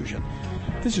of confusion?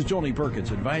 This is Tony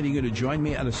Perkins inviting you to join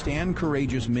me at a Stand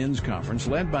Courageous Men's Conference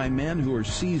led by men who are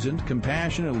seasoned,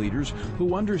 compassionate leaders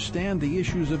who understand the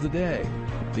issues of the day.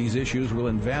 These issues will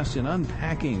invest in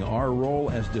unpacking our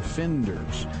role as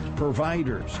defenders,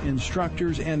 providers,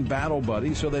 instructors, and battle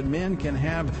buddies so that men can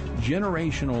have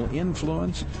generational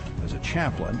influence as a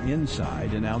chaplain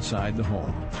inside and outside the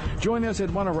home. Join us at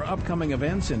one of our upcoming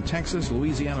events in Texas,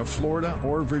 Louisiana, Florida,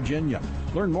 or Virginia.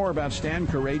 Learn more about Stand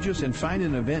Courageous and find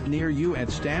an event near you at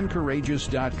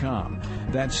standcourageous.com.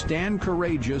 That's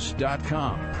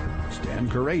standcourageous.com.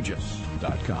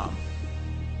 standcourageous.com.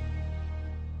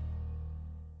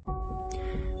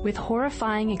 With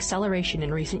horrifying acceleration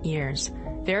in recent years,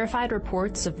 verified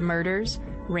reports of murders,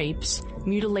 rapes,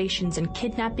 mutilations, and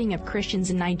kidnapping of Christians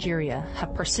in Nigeria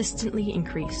have persistently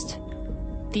increased.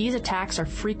 These attacks are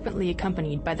frequently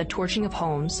accompanied by the torching of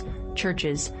homes,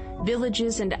 churches,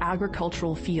 villages, and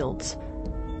agricultural fields.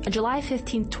 A July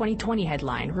 15, 2020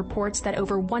 headline reports that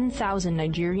over 1,000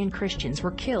 Nigerian Christians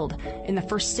were killed in the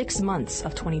first 6 months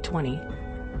of 2020.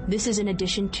 This is in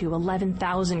addition to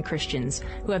 11,000 Christians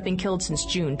who have been killed since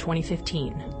June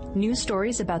 2015. News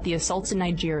stories about the assaults in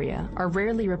Nigeria are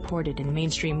rarely reported in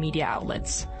mainstream media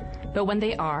outlets, but when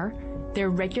they are, they're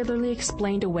regularly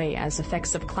explained away as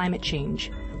effects of climate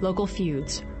change, local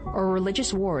feuds, or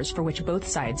religious wars for which both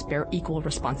sides bear equal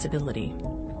responsibility.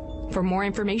 For more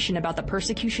information about the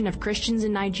persecution of Christians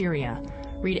in Nigeria,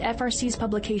 read FRC's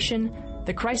publication,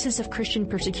 The Crisis of Christian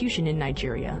Persecution in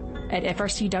Nigeria, at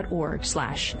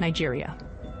frc.org/Nigeria.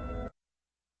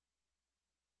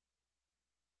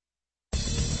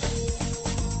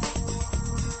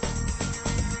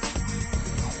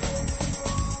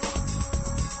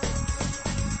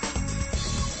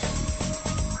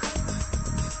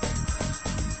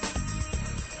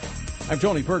 I'm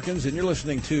Tony Perkins, and you're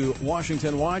listening to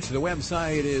Washington Watch. The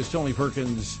website is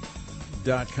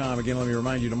tonyperkins.com. Again, let me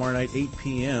remind you, tomorrow night, 8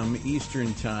 p.m.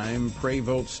 Eastern Time,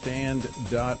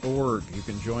 PrayVoteStand.org. You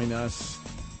can join us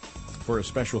for a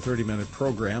special 30-minute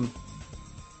program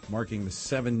marking the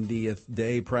 70th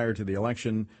day prior to the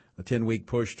election, a 10-week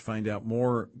push. To find out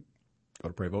more, go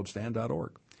to PrayVoteStand.org. All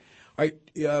right,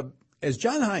 as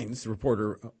John Hines, the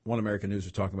reporter, One American News,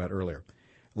 was talking about earlier,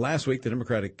 last week the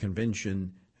Democratic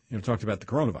Convention talked about the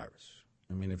coronavirus.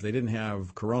 I mean, if they didn't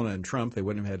have Corona and Trump, they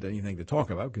wouldn't have had anything to talk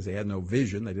about because they had no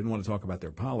vision. They didn't want to talk about their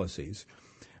policies.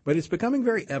 But it's becoming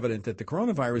very evident that the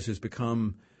coronavirus has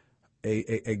become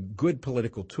a good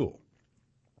political tool.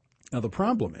 Now, the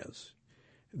problem is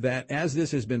that as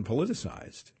this has been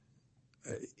politicized,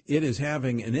 it is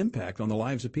having an impact on the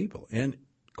lives of people. And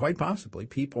quite possibly,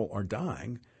 people are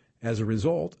dying as a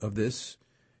result of this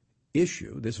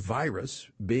issue, this virus,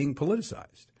 being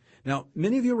politicized. Now,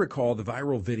 many of you recall the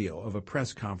viral video of a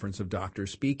press conference of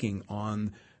doctors speaking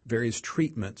on various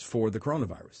treatments for the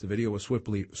coronavirus. The video was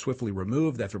swiftly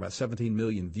removed after about 17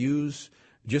 million views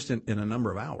just in a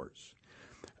number of hours.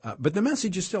 But the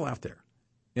message is still out there,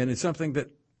 and it's something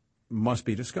that must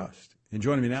be discussed. And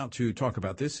joining me now to talk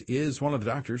about this is one of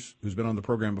the doctors who's been on the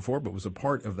program before but was a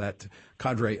part of that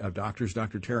cadre of doctors,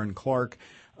 Dr. Taryn Clark.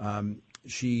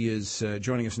 She is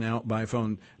joining us now by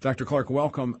phone. Dr. Clark,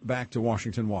 welcome back to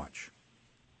Washington Watch.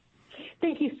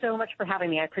 Thank you so much for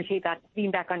having me. I appreciate that, being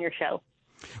back on your show.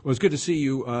 Well, it's good to see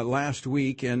you last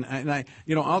week, and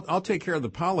I'll take care of the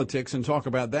politics and talk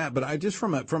about that. But I just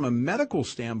from a medical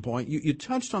standpoint, you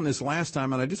touched on this last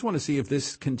time, and I just want to see if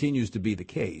this continues to be the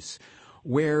case,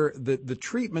 where the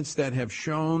treatments that have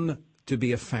shown to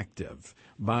be effective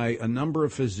by a number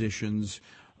of physicians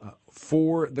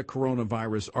for the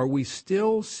coronavirus, are we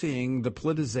still seeing the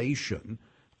politicization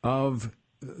of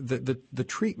the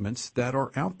treatments that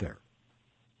are out there?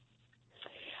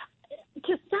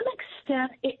 To some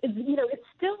extent, it's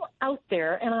still out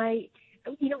there, and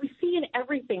we see in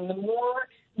everything, the more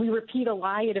we repeat a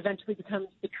lie, it eventually becomes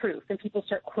the truth, and people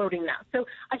start quoting that. So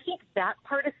I think that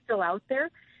part is still out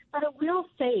there, but I will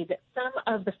say that some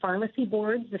of the pharmacy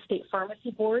boards, the state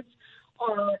pharmacy boards,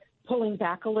 are pulling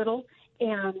back a little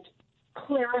and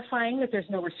clarifying that there's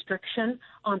no restriction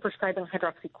on prescribing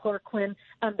hydroxychloroquine.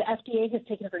 The FDA has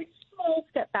taken a very small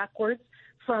step backwards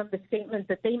from the statement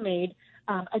that they made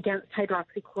against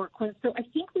hydroxychloroquine. So I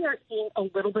think we are seeing a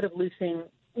little bit of loosening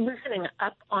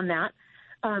up on that.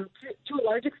 To a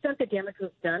large extent, the damage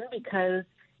was done because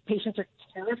patients are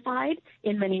terrified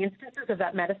in many instances of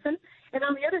that medicine. And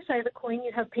on the other side of the coin,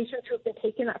 you have patients who have been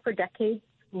taking that for decades,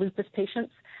 lupus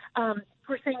patients,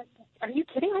 who are saying, are you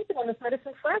kidding? I've been on this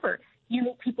medicine forever. You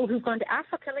meet people who've gone to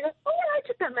Africa and they go, oh, yeah, I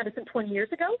took that medicine 20 years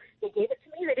ago. They gave it to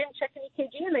me. They didn't check an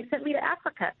EKG, and they sent me to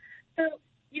Africa. So,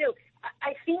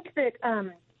 I think that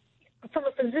from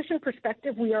a physician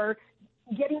perspective, we are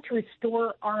getting to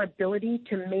restore our ability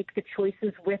to make the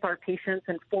choices with our patients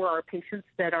and for our patients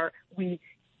that we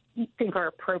think are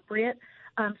appropriate.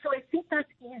 So I think that's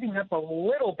easing up a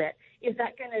little bit. Is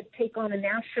that going to take on a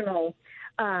national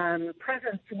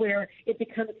presence where it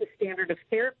becomes the standard of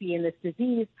therapy in this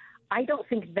disease? I don't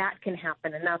think that can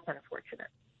happen, and that's unfortunate.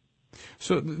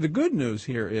 So the good news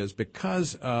here is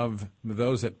because of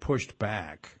those that pushed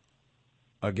back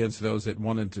against those that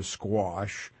wanted to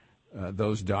squash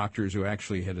those doctors who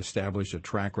actually had established a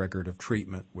track record of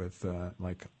treatment with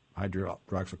like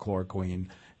hydroxychloroquine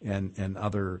and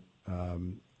other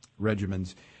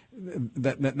regimens,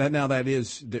 that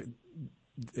is,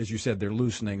 as you said, they're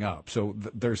loosening up. So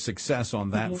there's success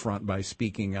on that front by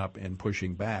speaking up and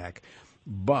pushing back.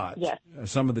 But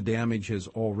some of the damage has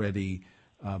already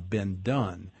been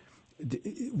done.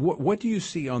 What do you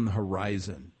see on the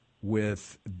horizon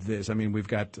with this? I mean, we've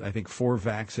got, I think, 4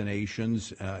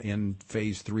 vaccinations in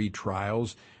phase 3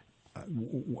 trials.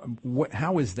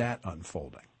 How is that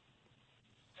unfolding?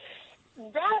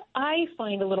 That I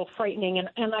find a little frightening,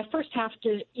 and I first have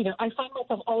to, I find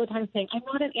myself all the time saying, I'm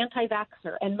not an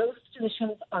anti-vaxxer, and most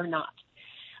physicians are not.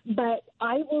 But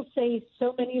I will say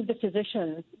so many of the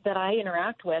physicians that I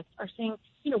interact with are saying,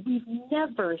 we've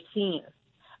never seen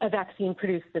a vaccine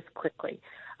produced this quickly.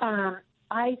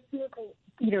 I think,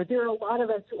 there are a lot of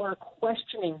us who are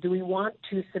questioning, do we want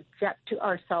to subject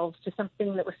ourselves to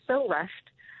something that was so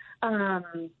rushed?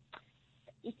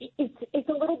 It's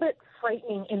a little bit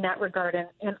frightening in that regard.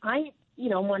 And I,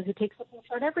 I'm one who takes the flu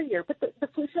shot every year, but the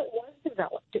flu shot was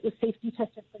developed. It was safety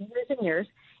tested for years and years,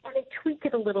 and they tweak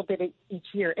it a little bit each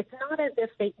year. It's not as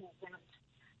if they invent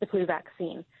the flu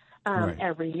vaccine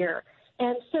every year.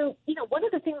 And so, one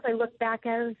of the things I look back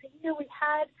at is, we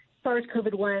had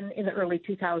SARS-CoV-1 in the early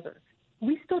 2000s.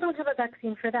 We still don't have a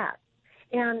vaccine for that.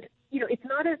 And, it's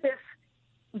not as if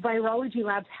virology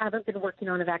labs haven't been working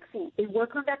on a vaccine. They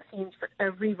work on vaccines for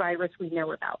every virus we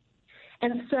know about.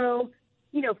 And so,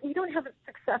 if we don't have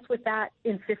success with that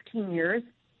in 15 years,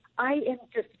 I am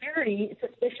just very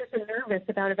suspicious and nervous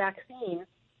about a vaccine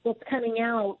that's coming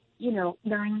out,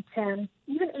 9, 10,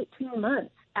 even 18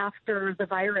 months after the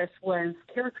virus was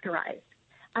characterized.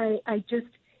 I just,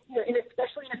 and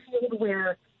especially in a field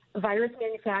where virus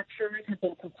manufacturers have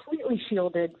been completely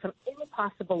shielded from any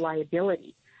possible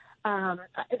liability.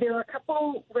 There are a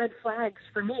couple red flags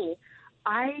for me.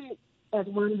 I, as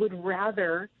one, would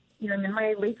rather, I'm in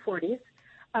my late 40s,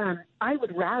 I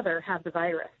would rather have the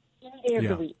virus any day of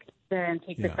the week than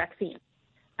take this vaccine.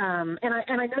 And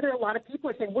I know there are a lot of people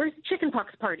who are saying, where's the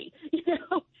chickenpox party?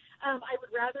 I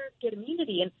would rather get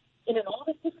immunity. And in all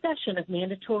this discussion of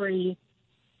mandatory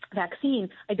vaccine,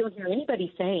 I don't hear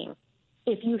anybody saying,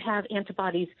 if you have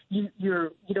antibodies, you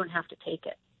don't have to take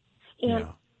it. And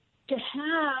to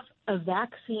have a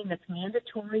vaccine that's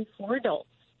mandatory for adults,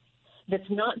 that's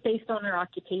not based on their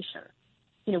occupation.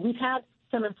 We've had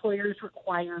some employers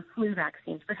require flu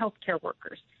vaccines for healthcare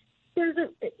workers. There's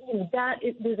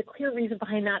a clear reason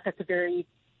behind that. That's a very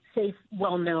safe,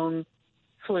 well-known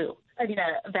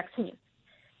vaccine.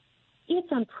 It's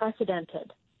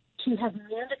unprecedented to have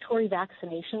mandatory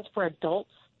vaccinations for adults,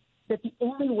 that the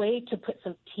only way to put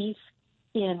some teeth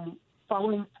in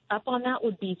following up on that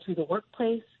would be through the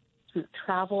workplace, through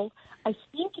travel. I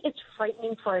think it's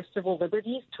frightening for our civil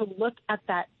liberties to look at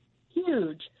that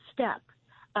huge step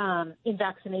in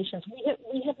vaccinations.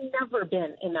 We have never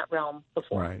been in that realm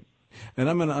before. Right. And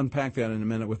I'm going to unpack that in a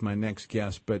minute with my next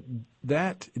guest, but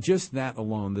that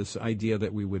alone, this idea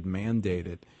that we would mandate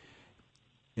it,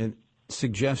 and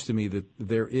suggests to me that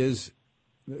there's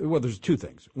 2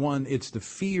 things. One, it's the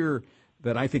fear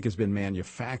that I think has been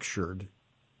manufactured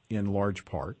in large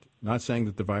part. Not saying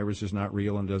that the virus is not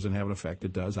real and doesn't have an effect.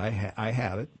 It does. I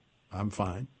had it. I'm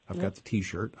fine. I've got the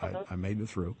T-shirt. I made it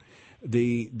through.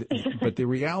 But the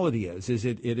reality is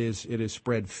it has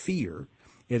spread fear.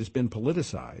 It has been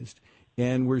politicized,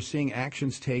 and we're seeing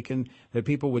actions taken that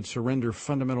people would surrender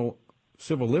fundamental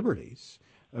civil liberties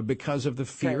because of the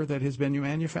fear that has been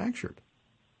manufactured.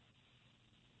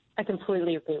 I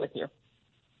completely agree with you.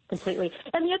 Completely.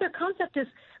 And the other concept is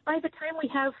by the time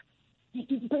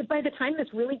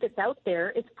this really gets out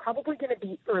there, it's probably going to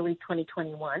be early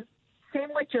 2021. Same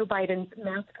with Joe Biden's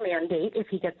mask mandate if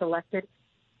he gets elected.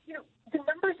 the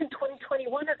numbers in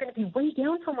 2021 are going to be way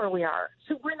down from where we are.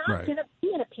 So we're not going to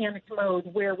be in a panic mode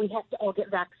where we have to all get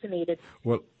vaccinated.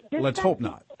 Well, let's hope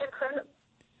not.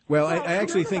 Well, I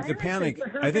actually think the panic.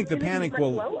 I think the panic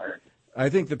will. I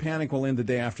think the panic will end the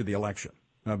day after the election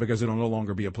because it'll no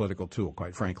longer be a political tool.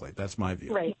 Quite frankly, that's my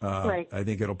view. Right. I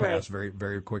think it'll pass very,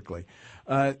 very quickly.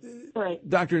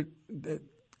 Dr.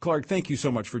 Clark, thank you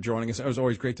so much for joining us. It was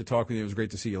always great to talk with you. It was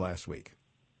great to see you last week.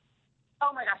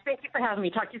 Oh my gosh! Thank you for having me.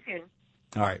 Talk to you soon.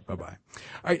 All right. Bye-bye. All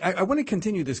right, I want to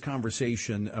continue this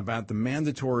conversation about the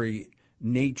mandatory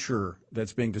nature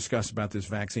that's being discussed about this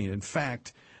vaccine. In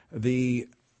fact, the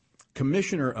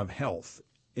Commissioner of Health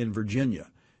in Virginia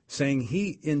saying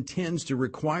he intends to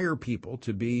require people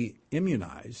to be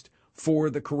immunized for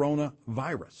the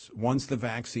coronavirus once the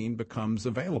vaccine becomes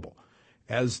available.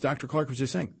 As Dr. Clark was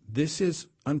just saying, this is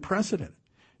unprecedented.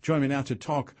 Joining me now to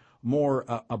talk more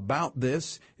about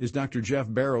this is Dr. Jeff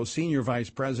Barrows, Senior Vice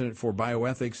President for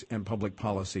Bioethics and Public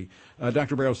Policy.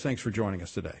 Dr. Barrows, thanks for joining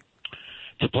us today.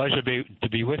 It's a pleasure to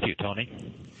be with you,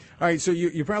 Tony. All right, so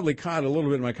you probably caught a little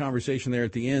bit of my conversation there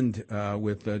at the end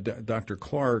with Dr.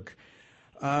 Clark.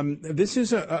 This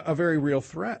is a very real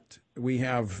threat. We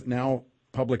have now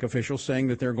public officials saying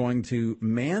that they're going to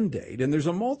mandate, and there's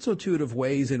a multitude of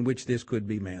ways in which this could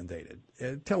be mandated.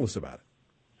 Tell us about it.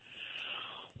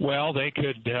 Well, they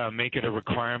could make it a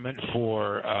requirement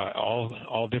for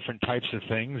all different types of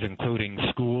things, including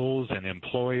schools and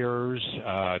employers,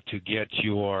 to get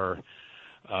your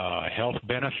health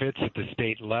benefits at the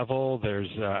state level.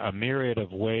 There's a myriad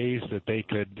of ways that they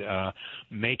could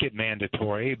make it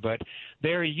mandatory, but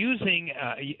they're using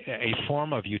a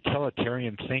form of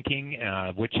utilitarian thinking,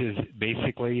 which is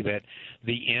basically that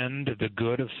the end, the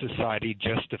good of society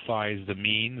justifies the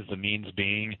means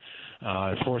being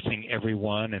forcing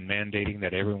everyone and mandating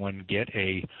that everyone get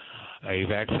a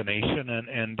vaccination.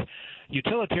 And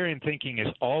utilitarian thinking is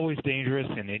always dangerous,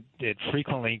 and it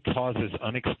frequently causes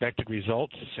unexpected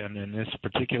results. And in this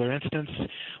particular instance,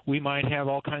 we might have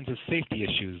all kinds of safety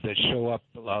issues that show up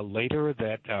later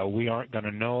that we aren't going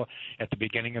to know at the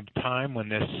beginning of time when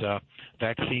this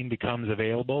vaccine becomes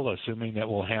available, assuming that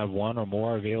we'll have one or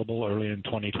more available early in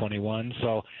 2021.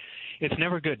 So it's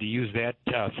never good to use that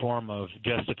form of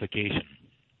justification.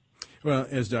 Well,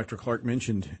 as Dr. Clark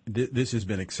mentioned, this has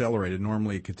been accelerated.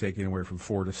 Normally, it could take anywhere from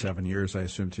 4 to 7 years, I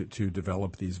assume, to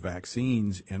develop these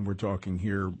vaccines, and we're talking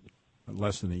here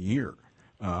less than a year.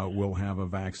 We'll have a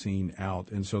vaccine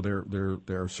out, and so there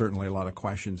are certainly a lot of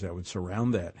questions that would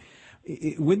surround that.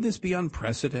 Would this be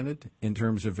unprecedented in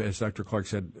terms of, as Dr. Clark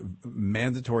said,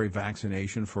 mandatory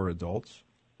vaccination for adults?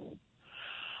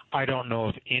 I don't know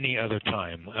of any other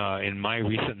time in my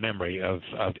recent memory of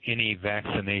any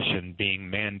vaccination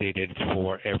being mandated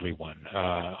for everyone,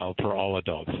 for all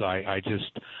adults. I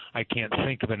can't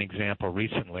think of an example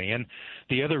recently. And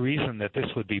the other reason that this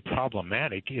would be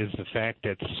problematic is the fact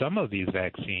that some of these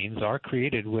vaccines are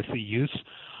created with the use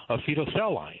of fetal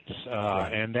cell lines,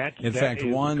 and that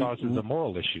causes a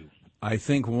moral issue. I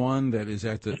think one that is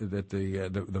at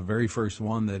the very first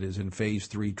one that is in phase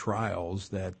 3 trials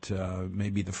that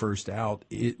may be the first out,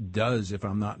 it does, if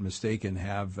I'm not mistaken,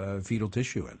 have fetal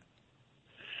tissue in it.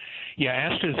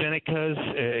 Yeah,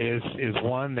 AstraZeneca's is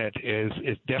one that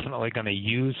is definitely going to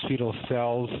use fetal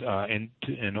cells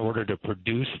in order to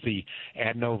produce the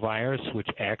adenovirus, which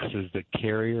acts as the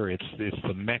carrier. It's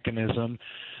the mechanism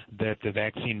that the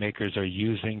vaccine makers are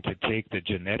using to take the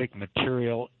genetic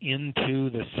material into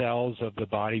the cells of the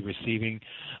body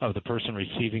of the person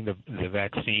receiving the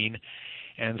vaccine.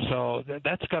 And so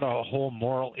that's got a whole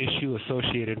moral issue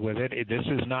associated with it. This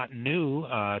is not new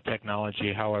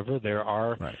technology, however. There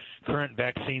are current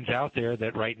vaccines out there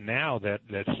that right now that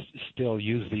still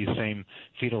use these same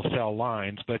fetal cell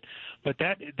lines. But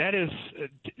that is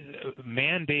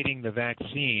mandating the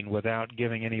vaccine without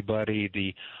giving anybody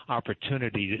the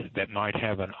opportunity that might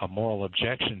have a moral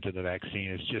objection to the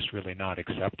vaccine is just really not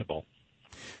acceptable.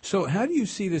 So how do you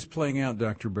see this playing out,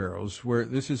 Dr. Barrows, where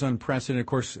this is unprecedented? Of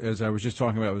course, as I was just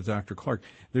talking about with Dr. Clark,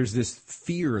 there's this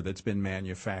fear that's been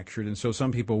manufactured, and so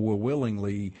some people will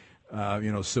willingly,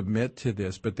 submit to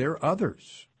this, but there are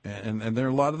others, and there are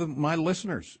a lot of my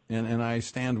listeners, and I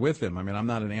stand with them. I mean, I'm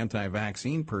not an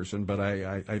anti-vaccine person, but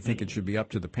I think it should be up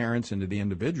to the parents and to the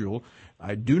individual.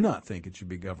 I do not think it should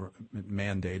be government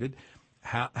mandated.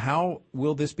 How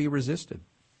will this be resisted?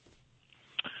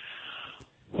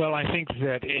 Well, I think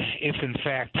that if, in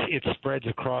fact, it spreads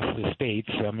across the states,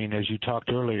 I mean, as you talked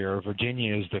earlier,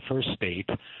 Virginia is the first state.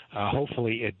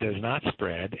 Hopefully it does not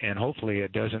spread, and hopefully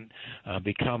it doesn't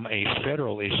become a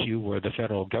federal issue where the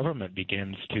federal government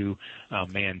begins to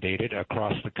mandate it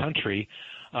across the country.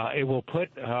 it will put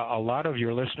a lot of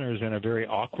your listeners in a very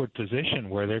awkward position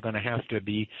where they're going to have to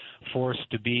be forced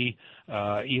to be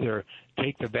either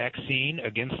take the vaccine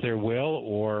against their will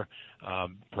or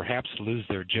perhaps lose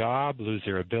their job, lose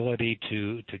their ability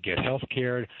to get health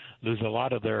care, lose a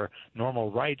lot of their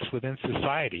normal rights within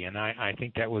society. And I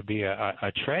think that would be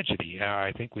a tragedy.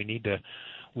 I think we need to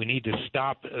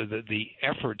stop the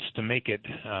efforts to make it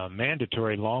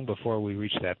mandatory long before we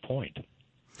reach that point.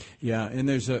 Yeah, and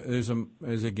there's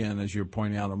again, as you're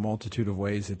pointing out, a multitude of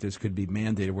ways that this could be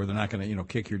mandated, where they're not going to,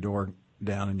 kick your door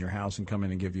down in your house and come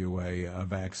in and give you a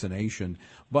vaccination.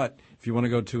 But if you want to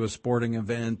go to a sporting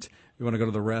event, you want to go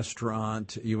to the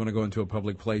restaurant, you want to go into a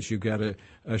public place, you've got to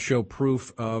show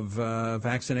proof of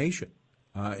vaccination.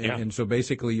 And so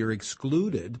basically you're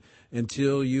excluded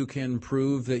until you can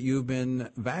prove that you've been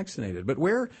vaccinated. But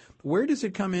where does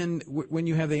it come in when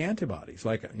you have the antibodies?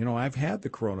 Like, I've had the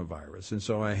coronavirus, and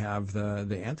so I have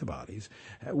the antibodies.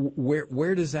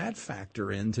 Where does that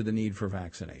factor into the need for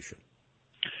vaccination?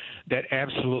 That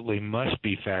absolutely must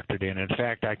be factored in. In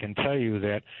fact, I can tell you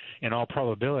that in all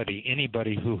probability,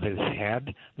 anybody who has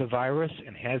had the virus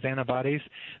and has antibodies,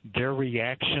 their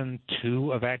reaction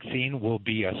to a vaccine will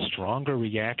be a stronger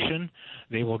reaction.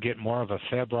 They will get more of a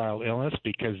febrile illness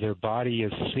because their body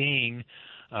is seeing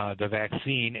the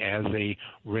vaccine as a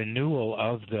renewal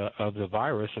of the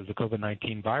virus, of the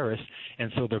COVID-19 virus, and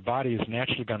so their body is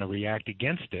naturally going to react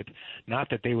against it. Not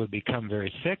that they would become very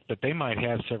sick, but they might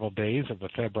have several days of a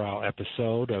febrile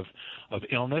episode of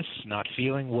illness, not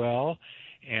feeling well,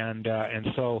 and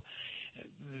so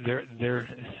there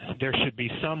should be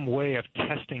some way of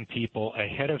testing people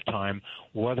ahead of time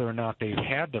whether or not they've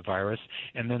had the virus,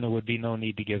 and then there would be no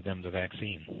need to give them the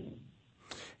vaccine.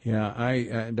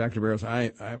 Yeah, Dr. Barrows,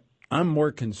 I'm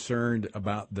more concerned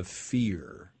about the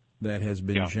fear that has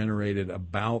been generated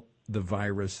about the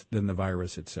virus than the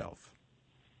virus itself.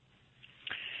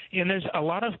 And there's a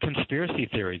lot of conspiracy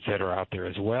theories that are out there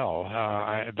as well.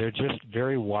 They're just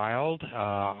very wild.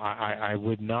 I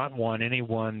would not want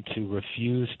anyone to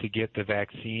refuse to get the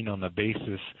vaccine on the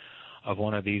basis of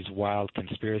one of these wild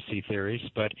conspiracy theories.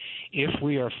 But if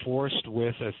we are forced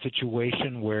with a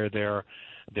situation where there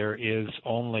is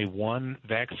only one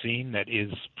vaccine that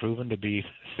is proven to be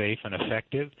safe and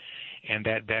effective, and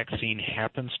that vaccine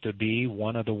happens to be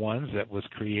one of the ones that was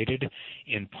created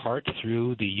in part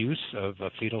through the use of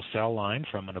a fetal cell line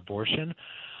from an abortion,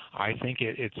 I think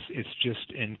it's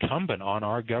just incumbent on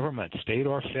our government, state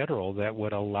or federal, that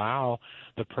would allow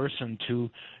the person to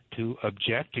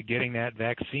object to getting that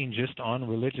vaccine just on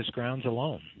religious grounds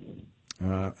alone.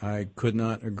 I could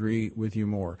not agree with you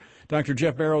more. Dr.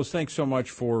 Jeff Barrows, thanks so much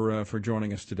for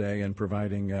joining us today and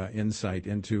providing insight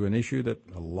into an issue that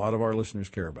a lot of our listeners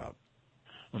care about.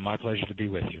 Well, my pleasure to be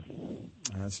with you.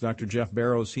 That's Dr. Jeff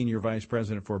Barrows, Senior Vice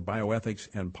President for Bioethics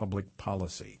and Public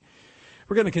Policy.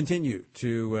 We're going to continue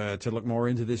to look more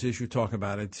into this issue, talk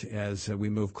about it as we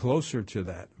move closer to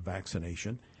that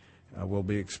vaccination. We'll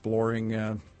be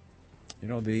exploring,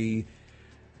 the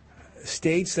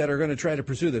states that are going to try to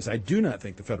pursue this. I do not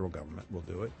think the federal government will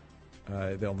do it.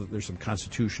 There's some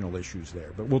constitutional issues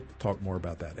there, but we'll talk more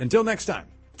about that. Until next time,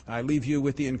 I leave you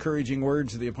with the encouraging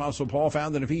words of the Apostle Paul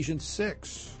found in Ephesians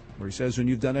 6, where he says, when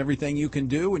you've done everything you can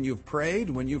do, when you've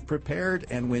prayed, when you've prepared,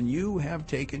 and when you have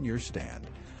taken your stand,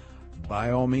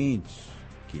 by all means,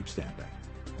 keep standing.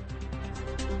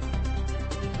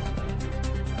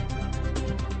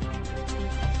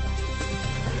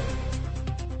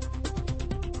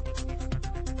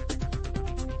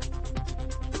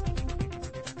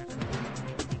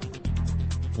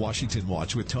 Washington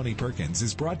Watch with Tony Perkins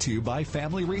is brought to you by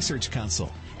Family Research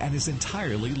Council and is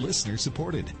entirely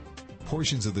listener-supported.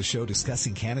 Portions of the show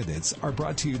discussing candidates are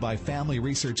brought to you by Family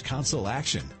Research Council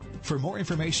Action. For more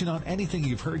information on anything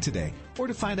you've heard today, or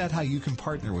to find out how you can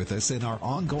partner with us in our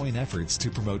ongoing efforts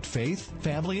to promote faith,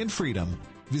 family, and freedom,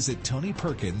 visit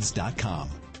TonyPerkins.com.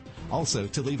 Also,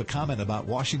 to leave a comment about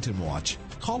Washington Watch,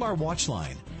 call our watch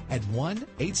line at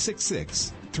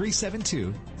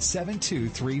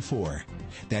 1-866-372-7234.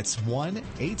 That's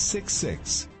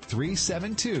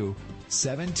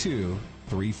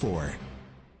 1-866-372-7234.